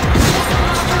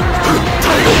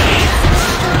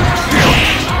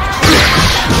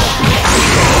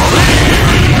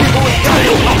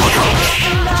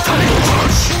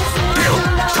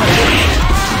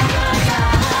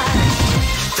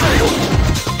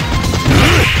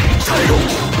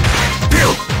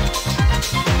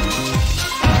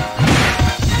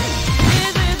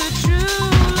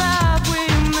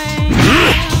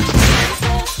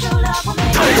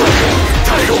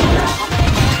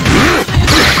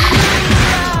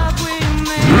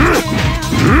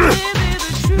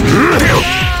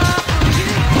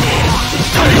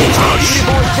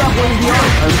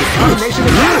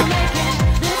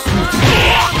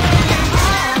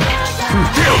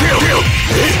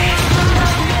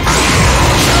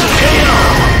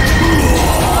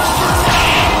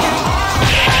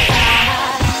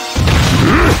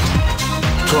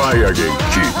Try again,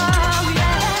 kid.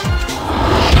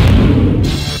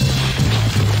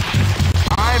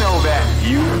 I know that.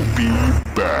 You'll be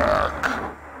back.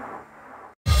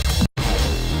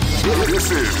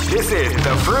 This is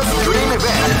the first dream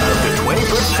event of the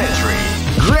 21st century.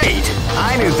 Great!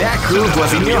 I knew that groove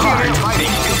was in your heart.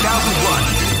 Fighting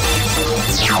 2001.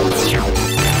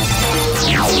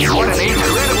 What an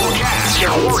incredible cast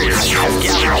of warriors has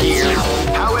gathered here.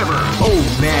 However, oh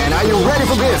man, are you ready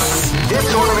for this? This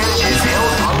tournament is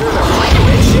held under the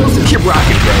regulations. Keep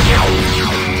rocking, bro.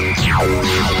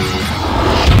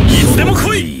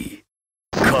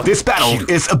 This battle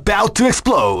is about to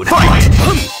explode. Fight!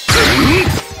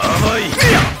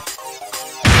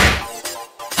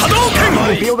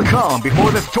 Feel the calm before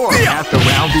the storm as the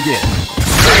round begins.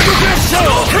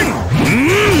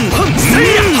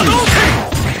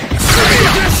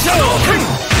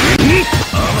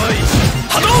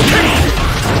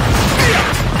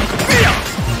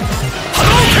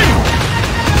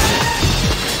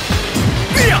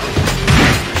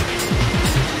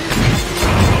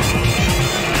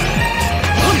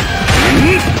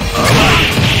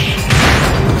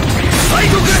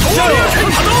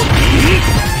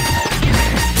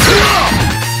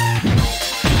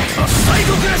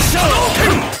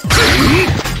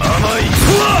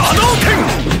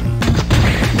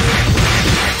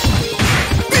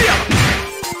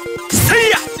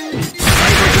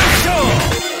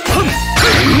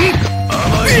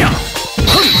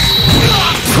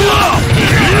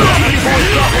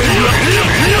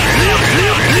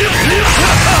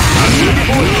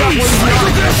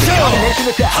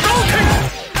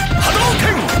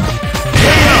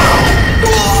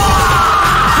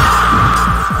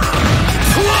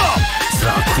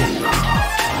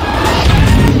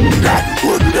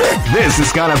 This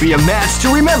is gonna be a match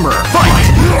to remember.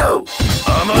 Fight!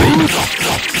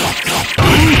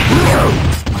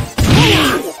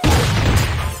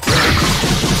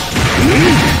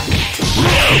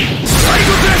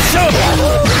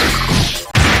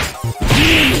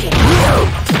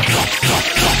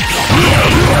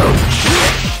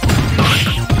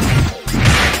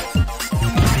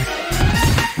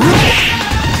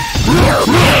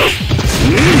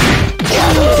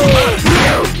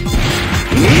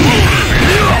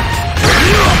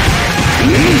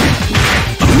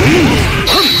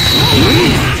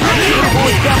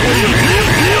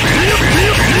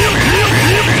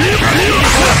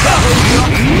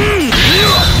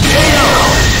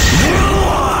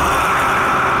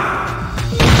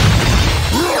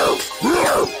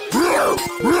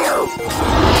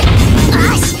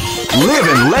 Live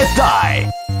and let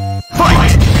die.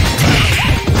 Fight!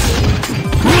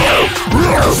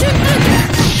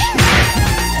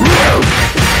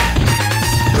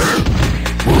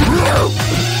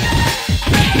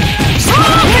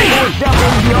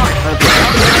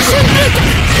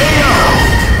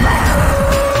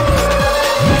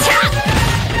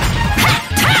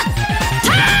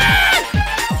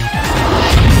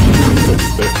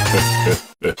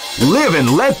 Live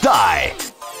and let die.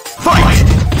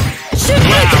 Fight!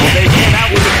 Wow, they came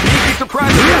out with a sneaky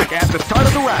surprise attack at the start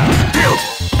of the round.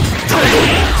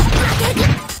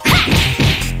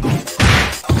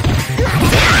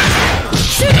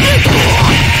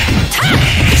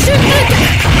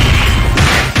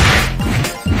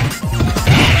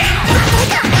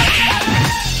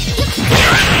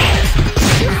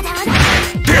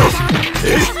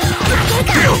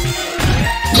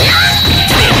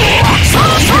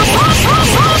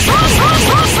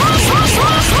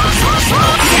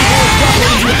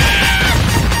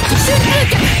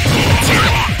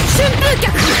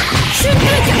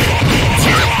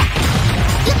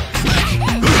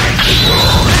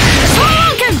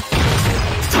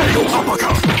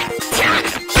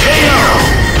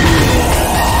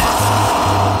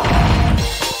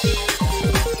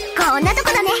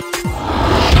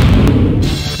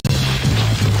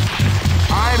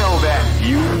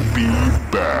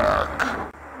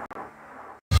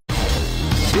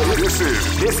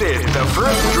 This is the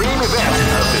first dream event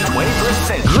of the 21st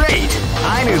century. Great!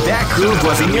 I knew that groove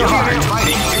was in your heart.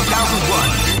 Fighting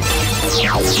 2001.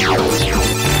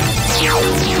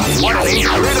 What an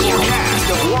incredible cast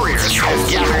of warriors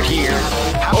has gathered here.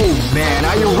 Oh man,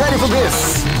 are you ready for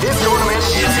this? This tournament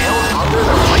is held under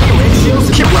the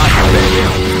regulations. Keep rocking,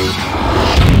 baby.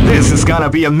 This is gonna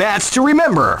be a match to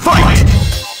remember. Fight!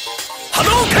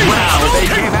 Hadouken! Wow, they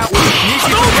came out with a sneaky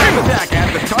surprise attack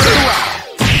at the start of the round.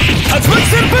 Hadouken!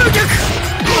 Beautiful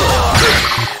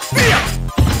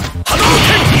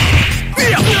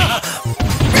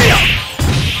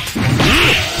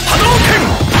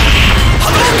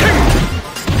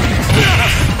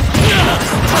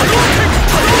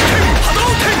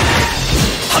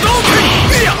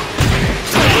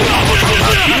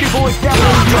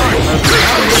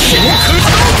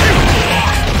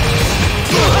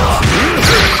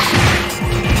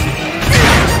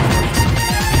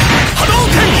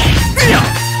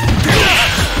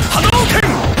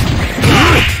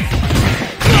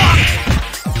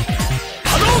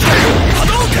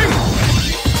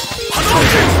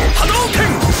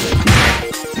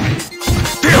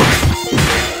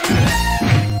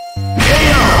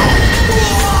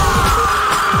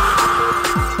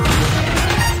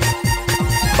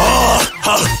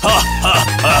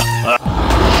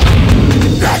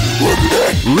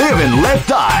Live and let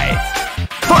die.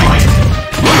 Fight!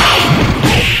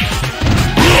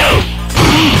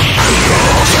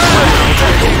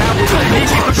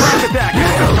 Surprise attack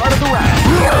at the start of the round.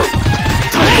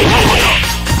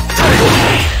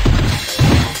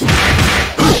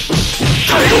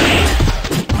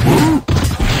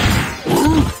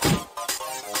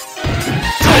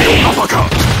 Uppercut!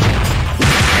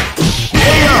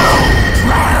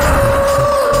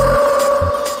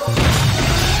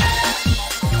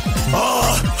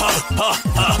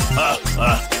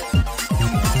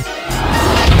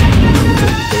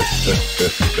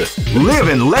 Live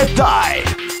and let die.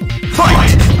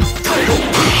 Fight! You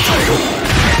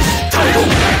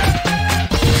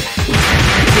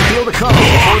can feel the color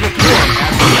before the form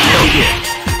after the begins.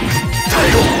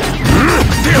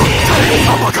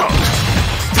 Uppercut!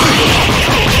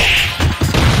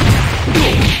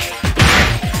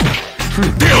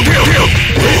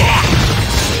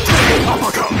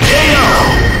 Uppercut!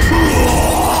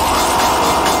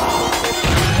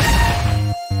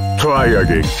 Try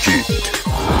again, kid.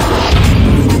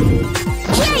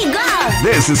 Here you go!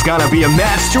 This is gonna be a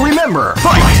match to remember.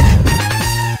 Fight!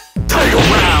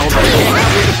 Wow, they came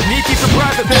out with a sneaky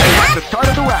surprise attack at the start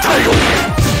of the round.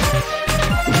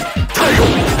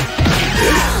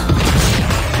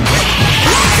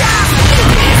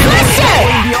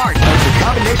 Showing the art of the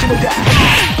combination attack.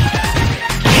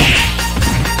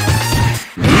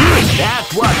 That's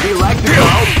what we like to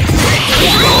call.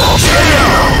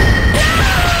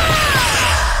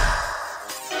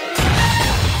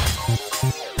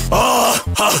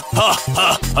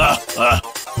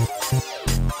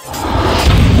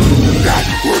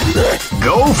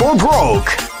 Go for broke.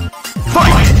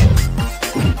 Fight!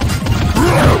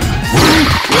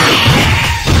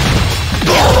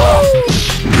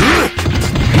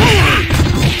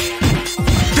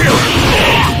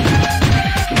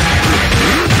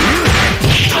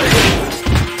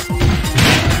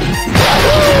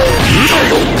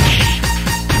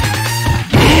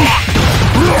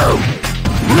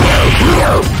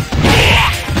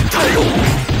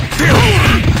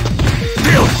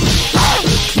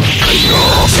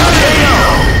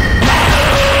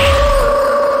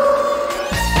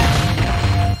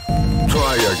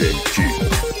 Try again, kid.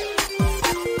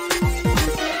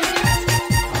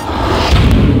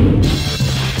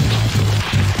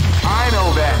 I know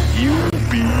that you'll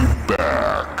be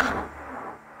Back.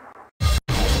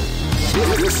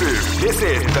 This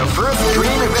is the first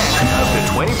dream event of the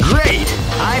 20. Great!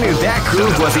 I knew that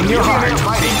groove was in your heart.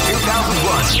 Fighting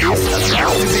 2001 is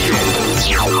about to begin.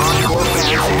 Hardcore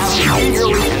fans have been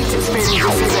eagerly anticipating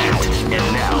this event. And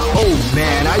now, oh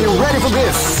man, are you ready for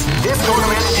this? This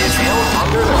tournament is held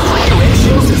under the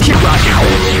regulations. Keep rocking.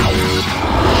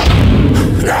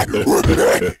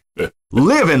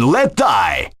 Live and let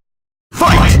die.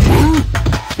 Fight!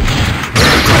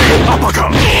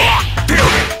 Uppercut!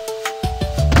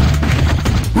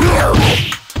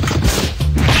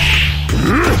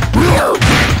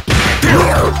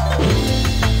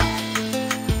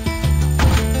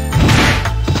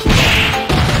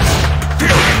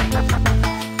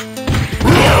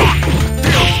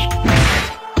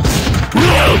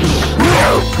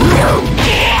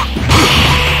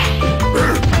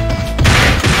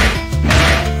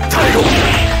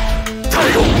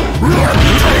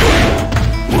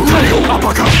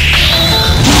 Uppercut!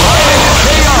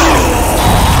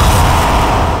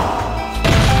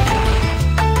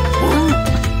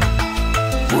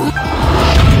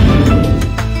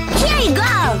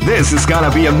 This is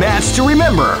gonna be a match to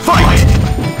remember. Fight!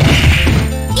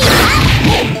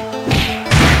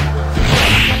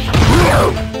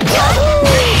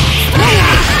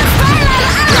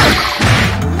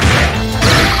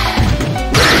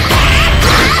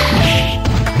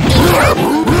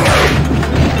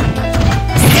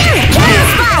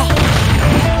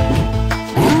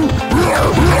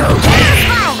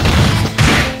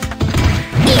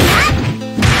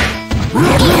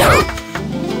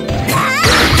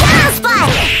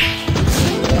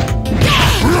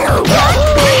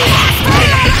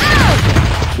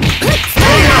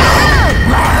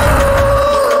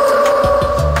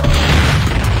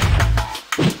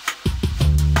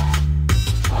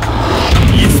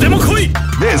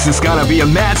 This is gonna be a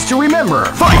match to remember.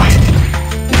 Fight!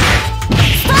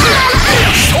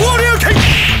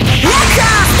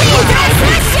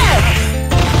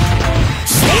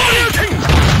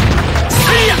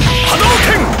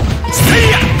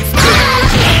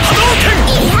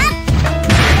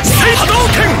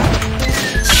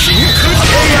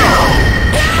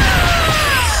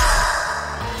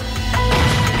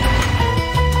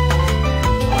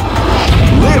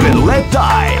 Live and let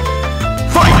die.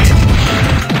 Fight!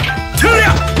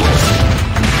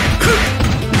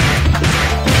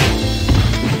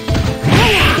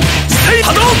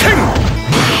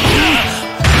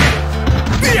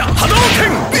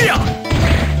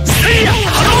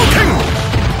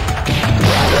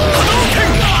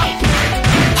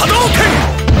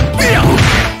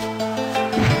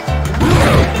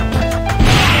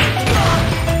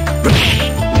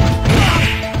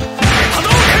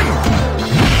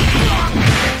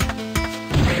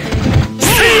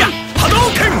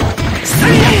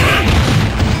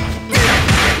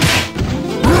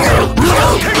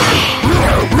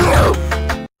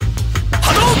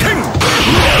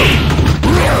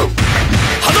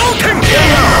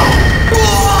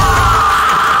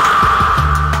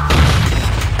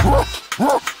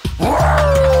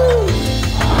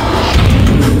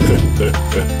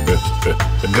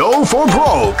 Go for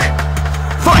broke!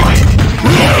 Fight!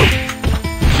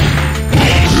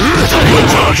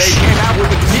 They came out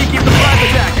with a sneaky surprise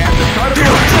attack at the start of the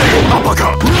fight.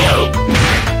 Uppercut!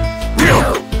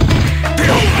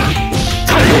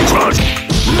 Title charge!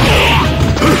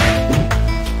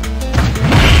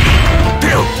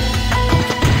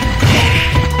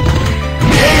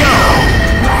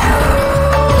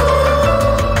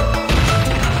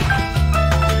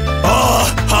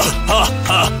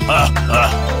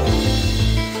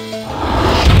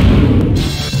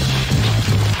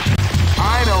 I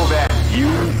know that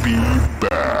you'll be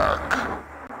back.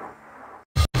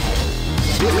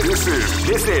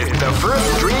 This is the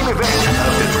first dream event of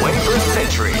the 21st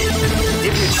century.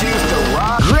 If you choose to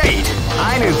rock, great!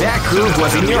 I knew that groove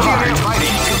was in your heart.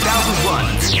 Fighting 2001.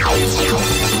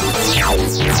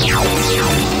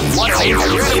 What an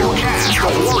incredible cast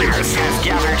of warriors has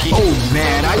gathered here. Oh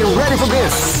man, are you ready for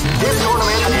this? This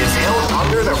tournament is held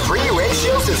under the free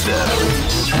ratio system.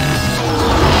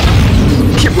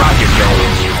 Keep rocking, bro.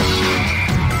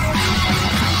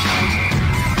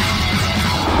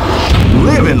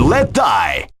 Live and let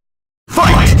die.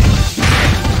 Fight!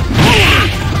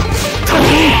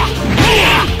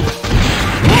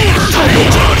 Title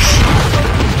touch!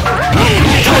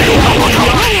 Title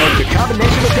uppercut! The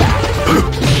combination attack.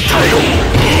 Title!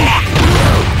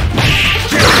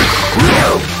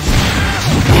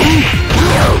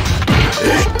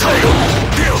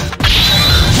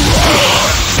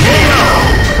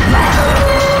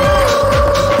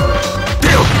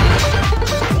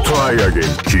 Try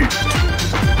again, kid.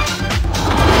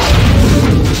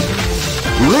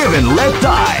 Live and let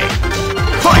die.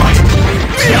 Fight!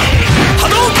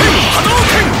 Hadouken!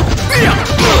 Hadouken! See ya!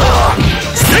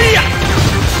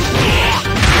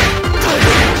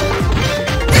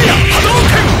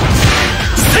 Hadouken!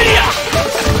 See ya!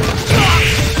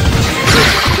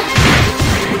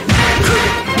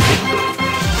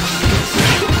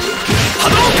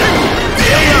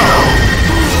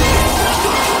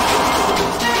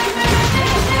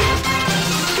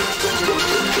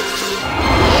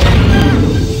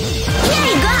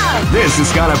 This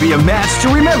is gonna be a match to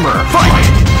remember. Fight!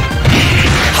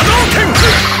 Hadouken!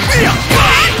 Hadouken! See ya!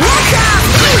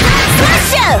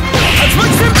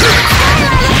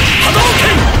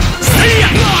 See ya!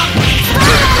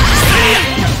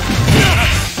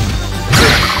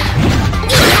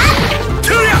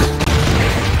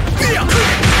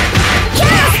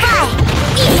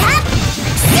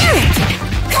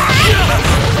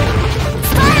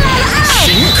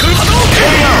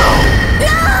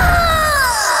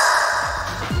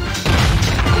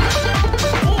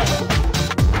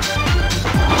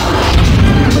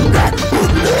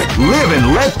 Live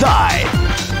and let die.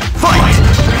 Fight!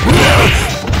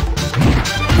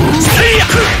 See ya!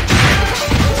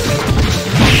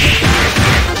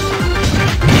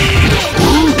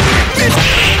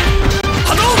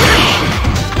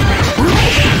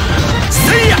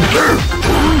 See ya!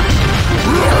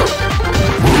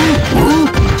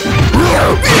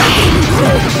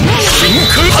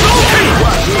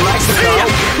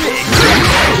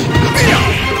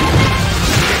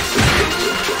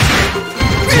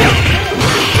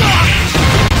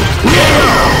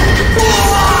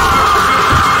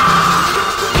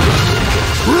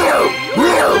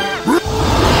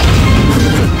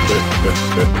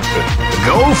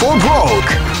 Go for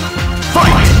broke!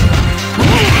 Fight!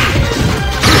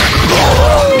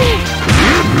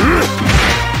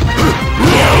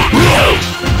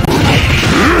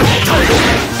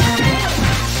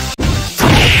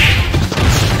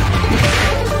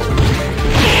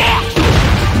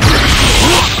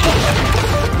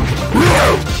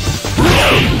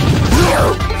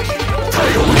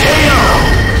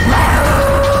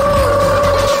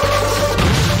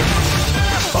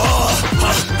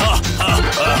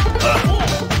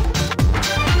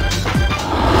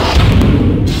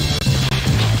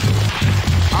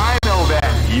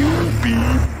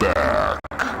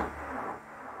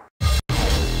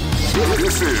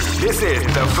 This is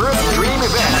the first dream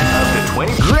event of the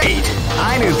 20. Great!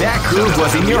 I knew that groove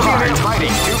was in your heart.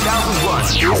 Fighting 2001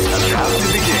 is about to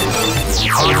begin.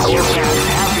 Hardcore fans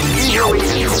have been eagerly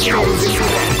anticipating this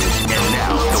event, and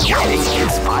now the waiting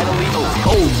is finally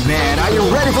over. Oh man, are you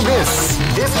ready for this?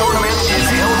 This tournament is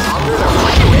held under the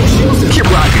regulations. Keep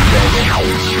rocking, baby.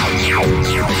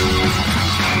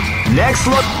 Next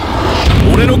look.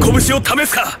 俺の拳を試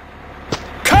すか。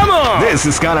 Come on! This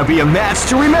is gonna be a match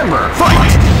to remember.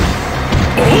 Fight!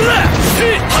 オーラ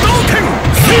シ波動拳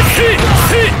シ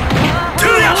ト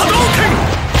ゥヤ波動拳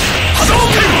波動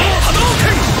拳波動拳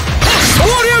昇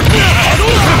竜波動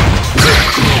拳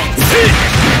シ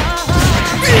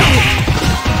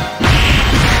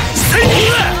オー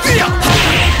ラヤ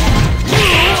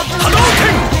波動拳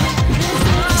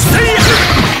シヤ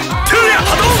トゥヤ波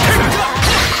動拳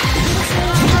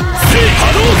シ波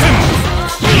動拳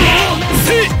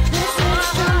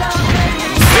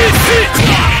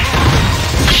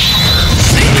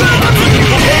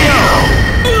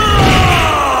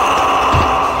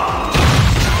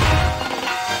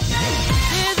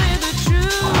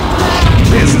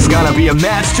This is gonna be a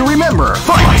match to remember.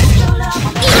 Fight!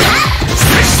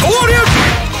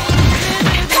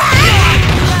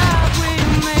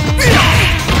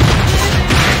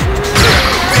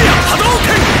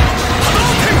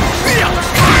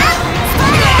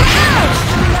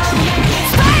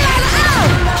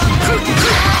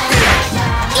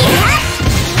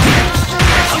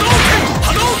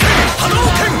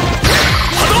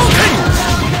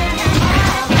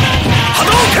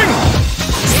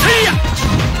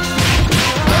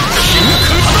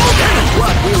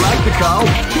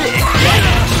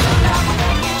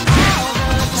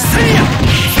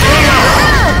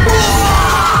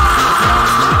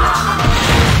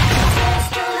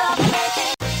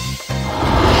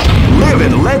 Live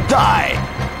and let die.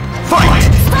 Fight!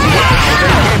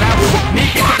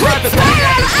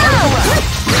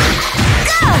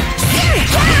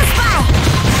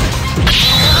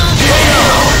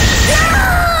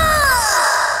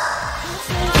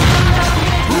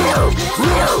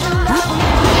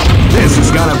 This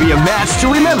is gonna be a match to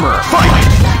remember. Fight!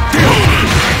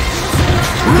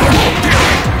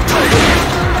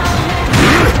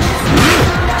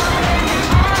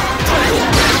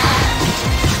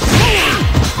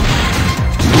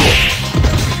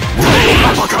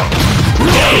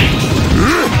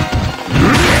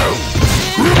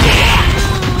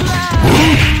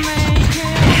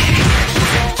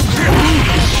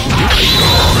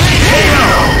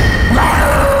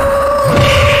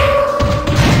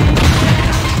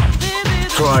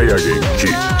 Try again.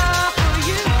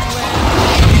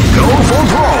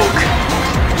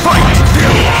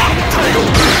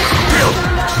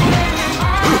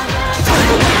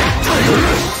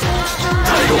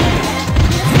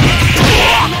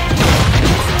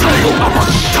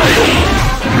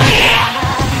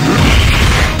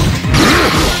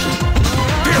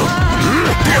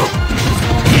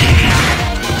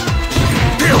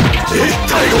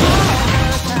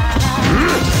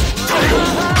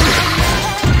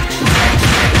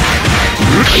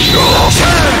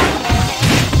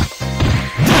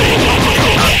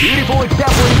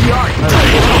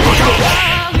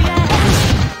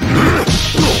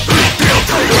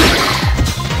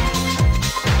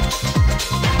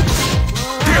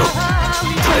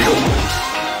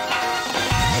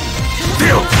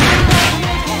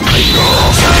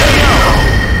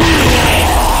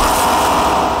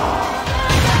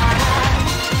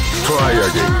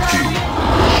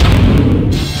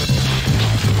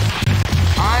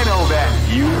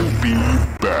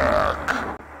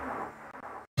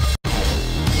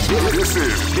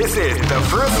 This is the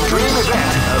first dream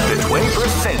event of the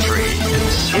 21st century.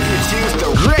 If you choose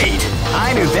the great,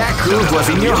 I knew that groove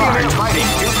was in your heart. Fighting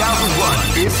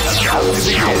 2001 is about to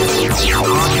begin.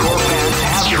 Hardcore fans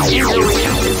have been eagerly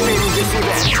anticipating this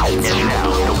event, and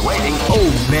now they're waiting. Oh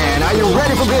man, are you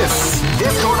ready for this?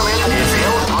 This tournament is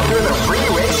held under the free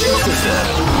ratio system.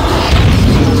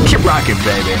 Keep rocking,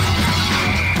 baby.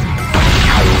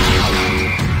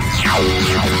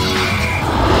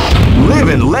 Live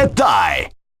and let die.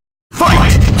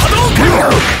 Fight!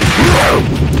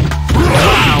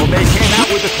 Wow, they came out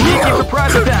with a sneaky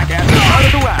surprise attack at the start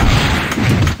of the round.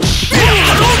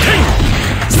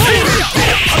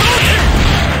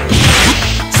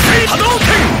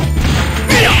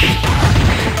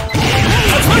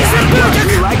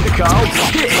 You like the call?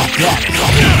 Big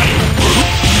damage.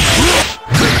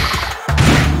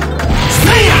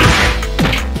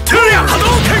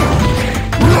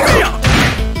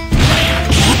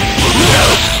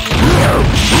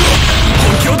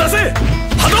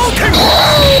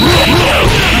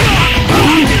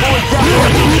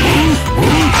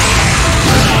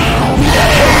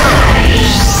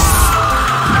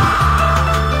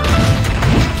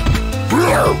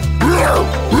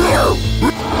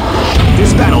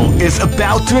 This battle is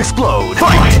about to explode.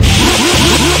 Fight!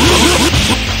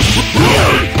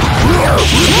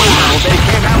 Wow, they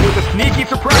came out with a sneaky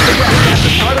surprise attack at the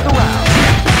start of the round.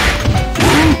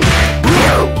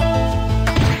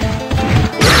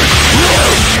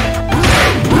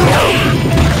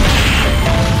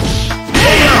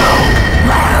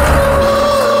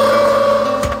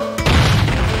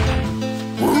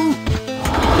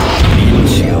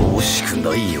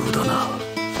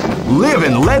 Live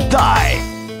and let die.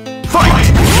 Fight!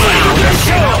 Wow, they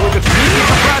came out with a sneaky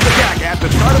surprise attack at the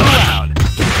start of the round.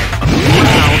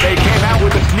 Wow, they came out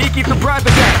with a sneaky surprise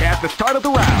attack at the start of the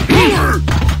round.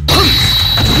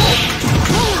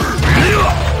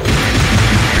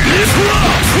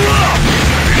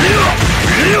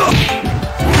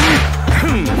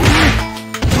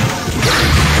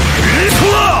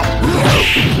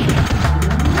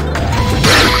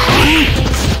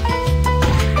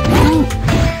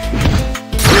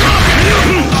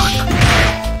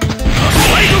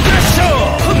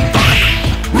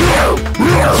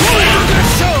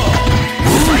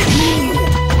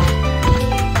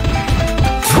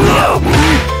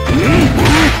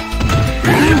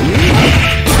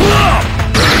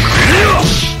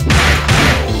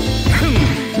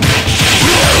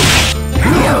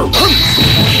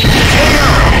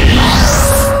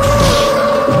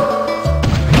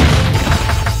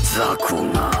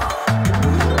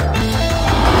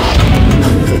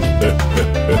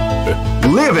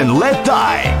 Live and let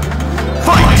die.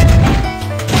 Fight!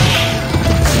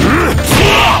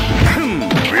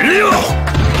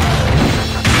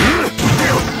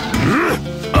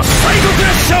 A psycho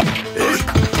crash up!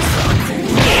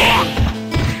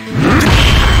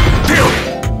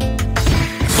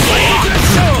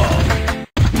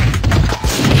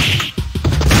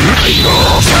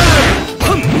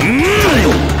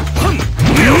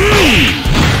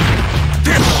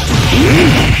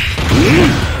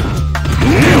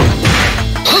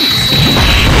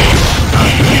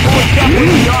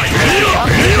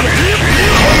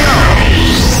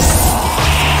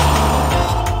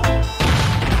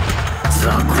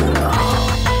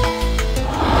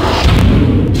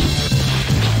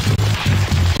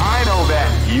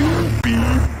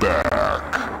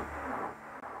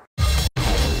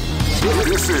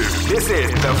 This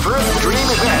is the first dream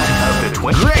event of the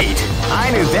 20. Great! I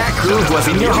knew that groove was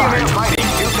in your heart. Fighting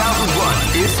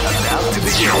 2001 is about to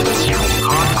begin.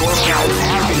 Hardcore fans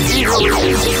have been eagerly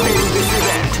anticipating this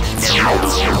event. And now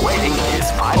the waiting is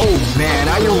final. Oh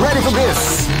man, are you ready for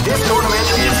this? This tournament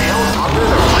is held under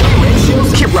the free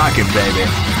ratios. Keep rocking, baby.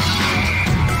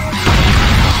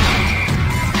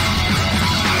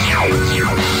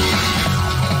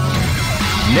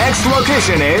 Next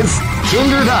location is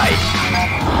Kinder Dike.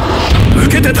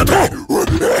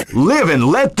 Live and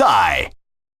let die.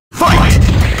 Fight!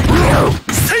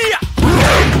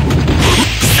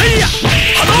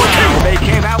 They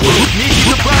came out with a sneaky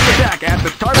surprise attack at the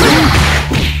start of the round.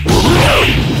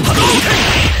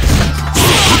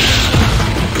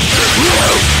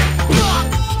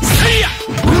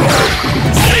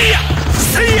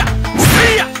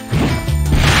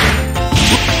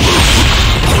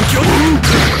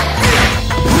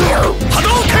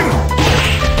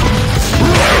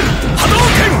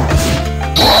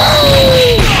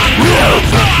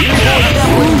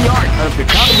 The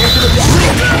combination of that.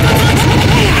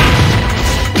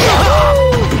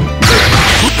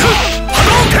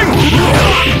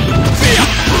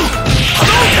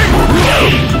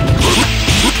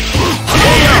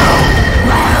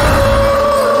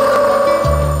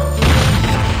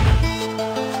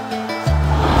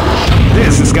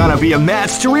 be a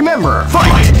match to remember.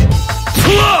 Fight!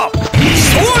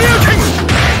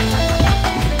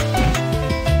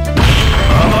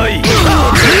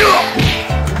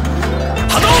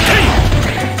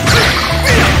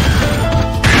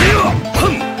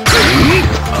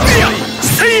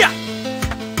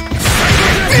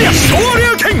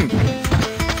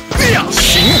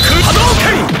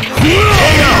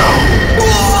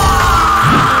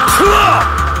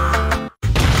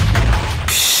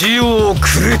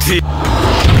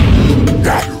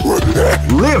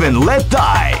 Live and let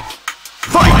die.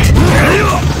 Fight!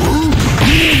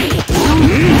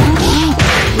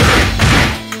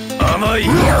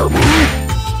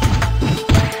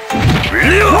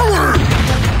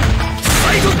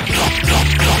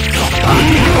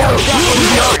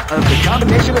 Of the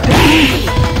combination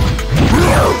attack.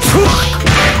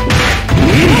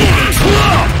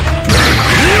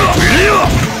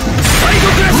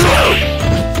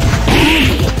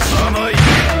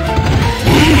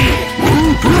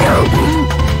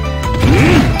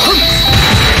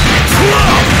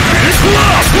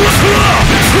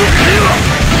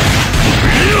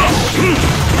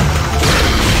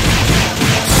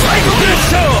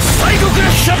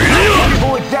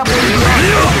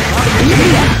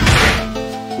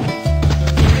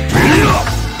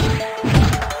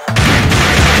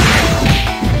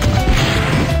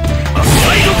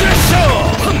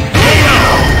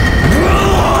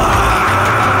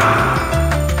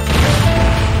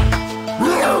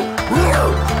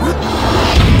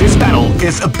 This battle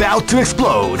is about to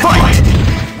explode. Fight!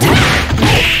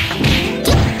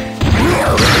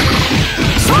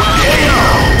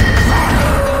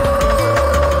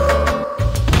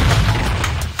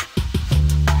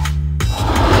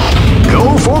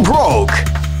 Go for broke.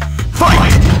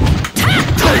 Fight!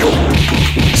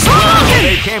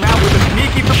 They came out with a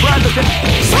sneaky surprise attack.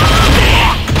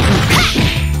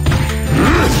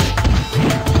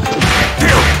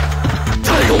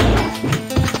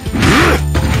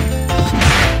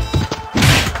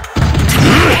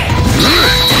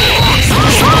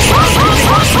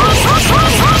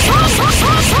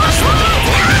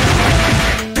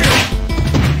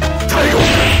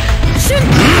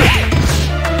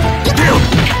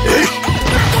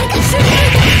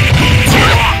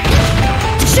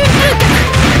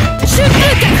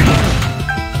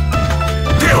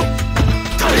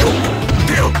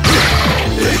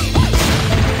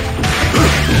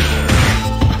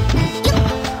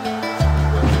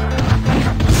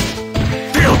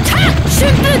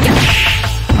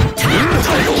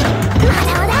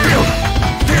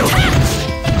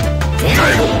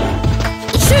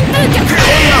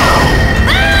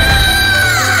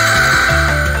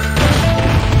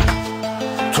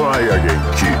 Try again,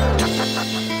 kid.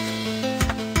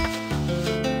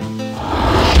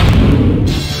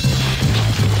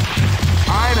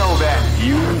 I know that.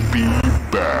 You'll be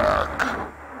back.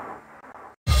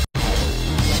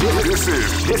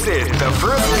 This is the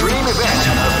first dream event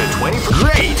of the 21st.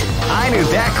 Great! I knew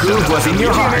that groove was in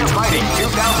your heart. Fighting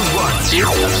 2001 is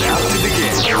about to begin.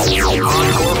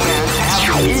 Hardcore fans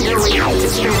have been eagerly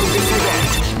anticipating this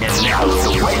event, and now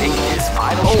the waiting is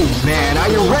final. Oh man, are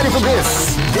you ready for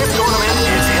this? This tournament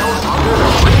is held under the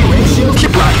free ratio.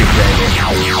 Keep rocking, baby.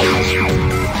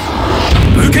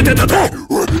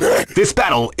 This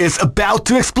battle is about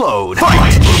to explode.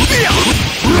 Fight!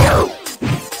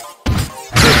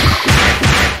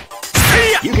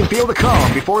 You can feel the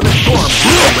calm before the storm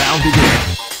round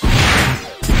begins.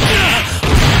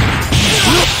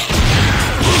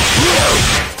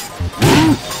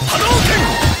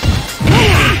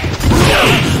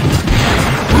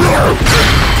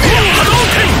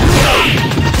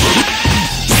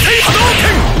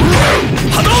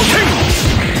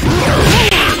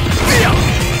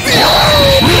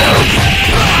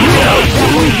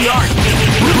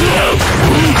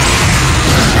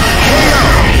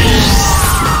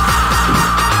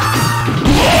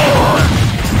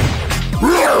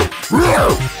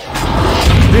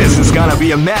 This is gonna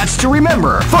be a match to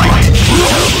remember. Fight!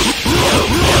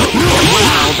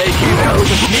 Wow, they came out with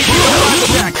a sneaky surprise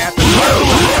attack at the start of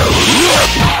the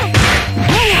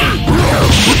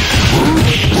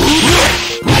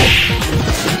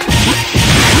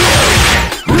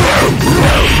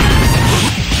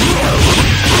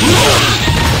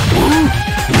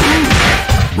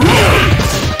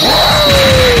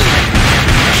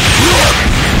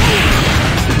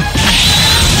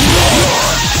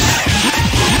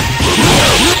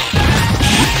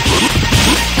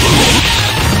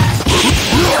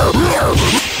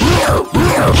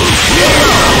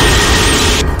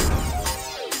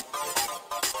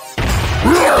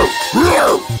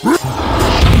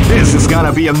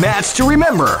gonna be a match to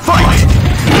remember. Fight!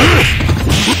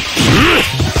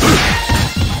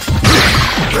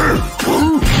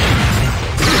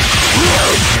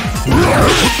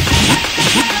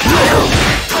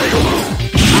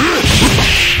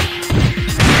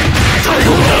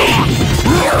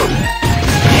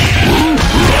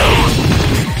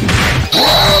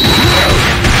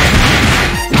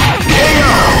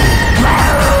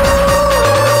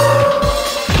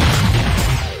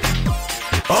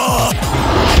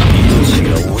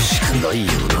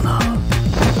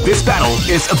 This battle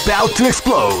is about to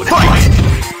explode. Fight!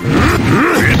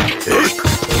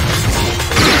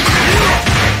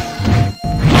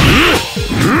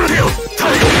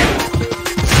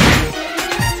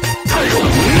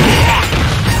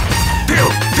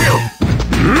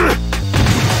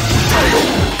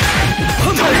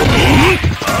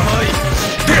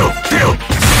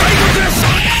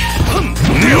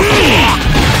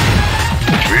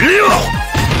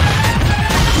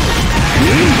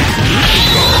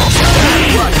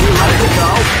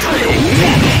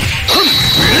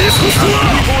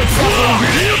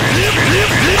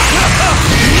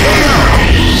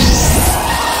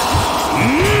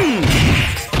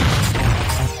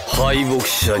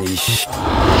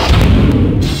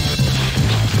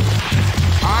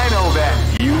 I know that.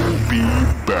 You'll be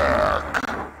back.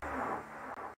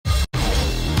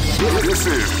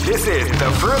 This is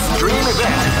the first dream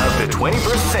event of the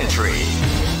 21st century.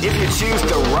 If you choose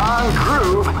the wrong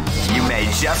groove, you may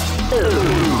just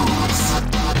lose.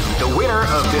 The winner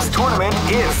of this tournament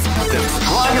is the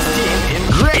strongest team in.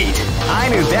 Great! I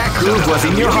knew that groove was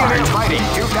in your heart. Fighting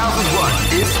 2001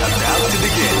 is about to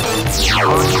begin.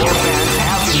 Hardcore fans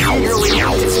have been eagerly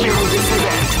anticipating this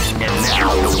event, and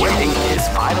now the waiting is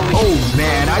finally. Oh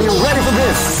man, are you ready for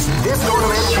this? This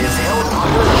tournament is held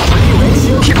under the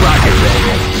regulation. Keep rocking,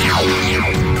 baby.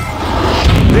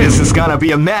 This is gonna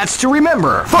be a match to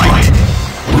remember. Fight!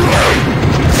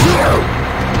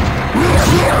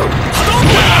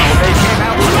 Wow, they came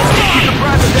out with a sneaky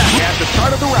surprise attack at the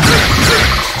start of the round.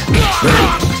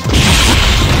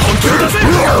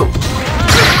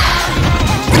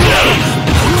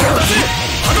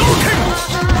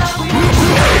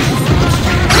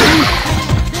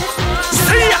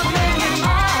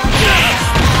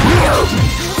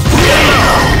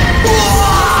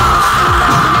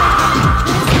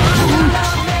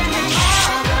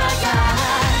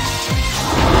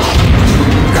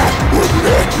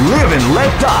 Live and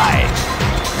let die.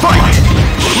 Fight!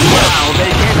 Wow, they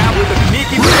came out with a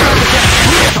sneaky surprise attack at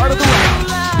the start of the round.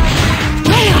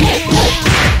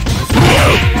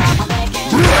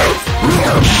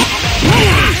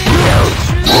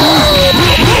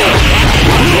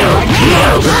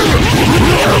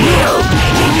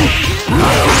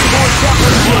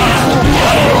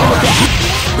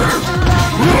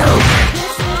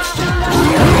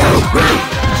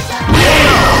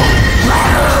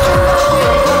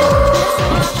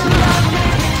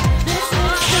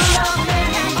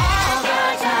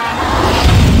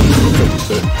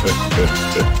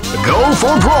 Go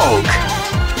for broke.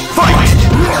 Fight!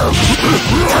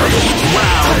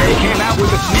 Wow, they came out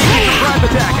with a sneaky surprise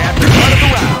attack at the start of the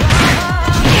round.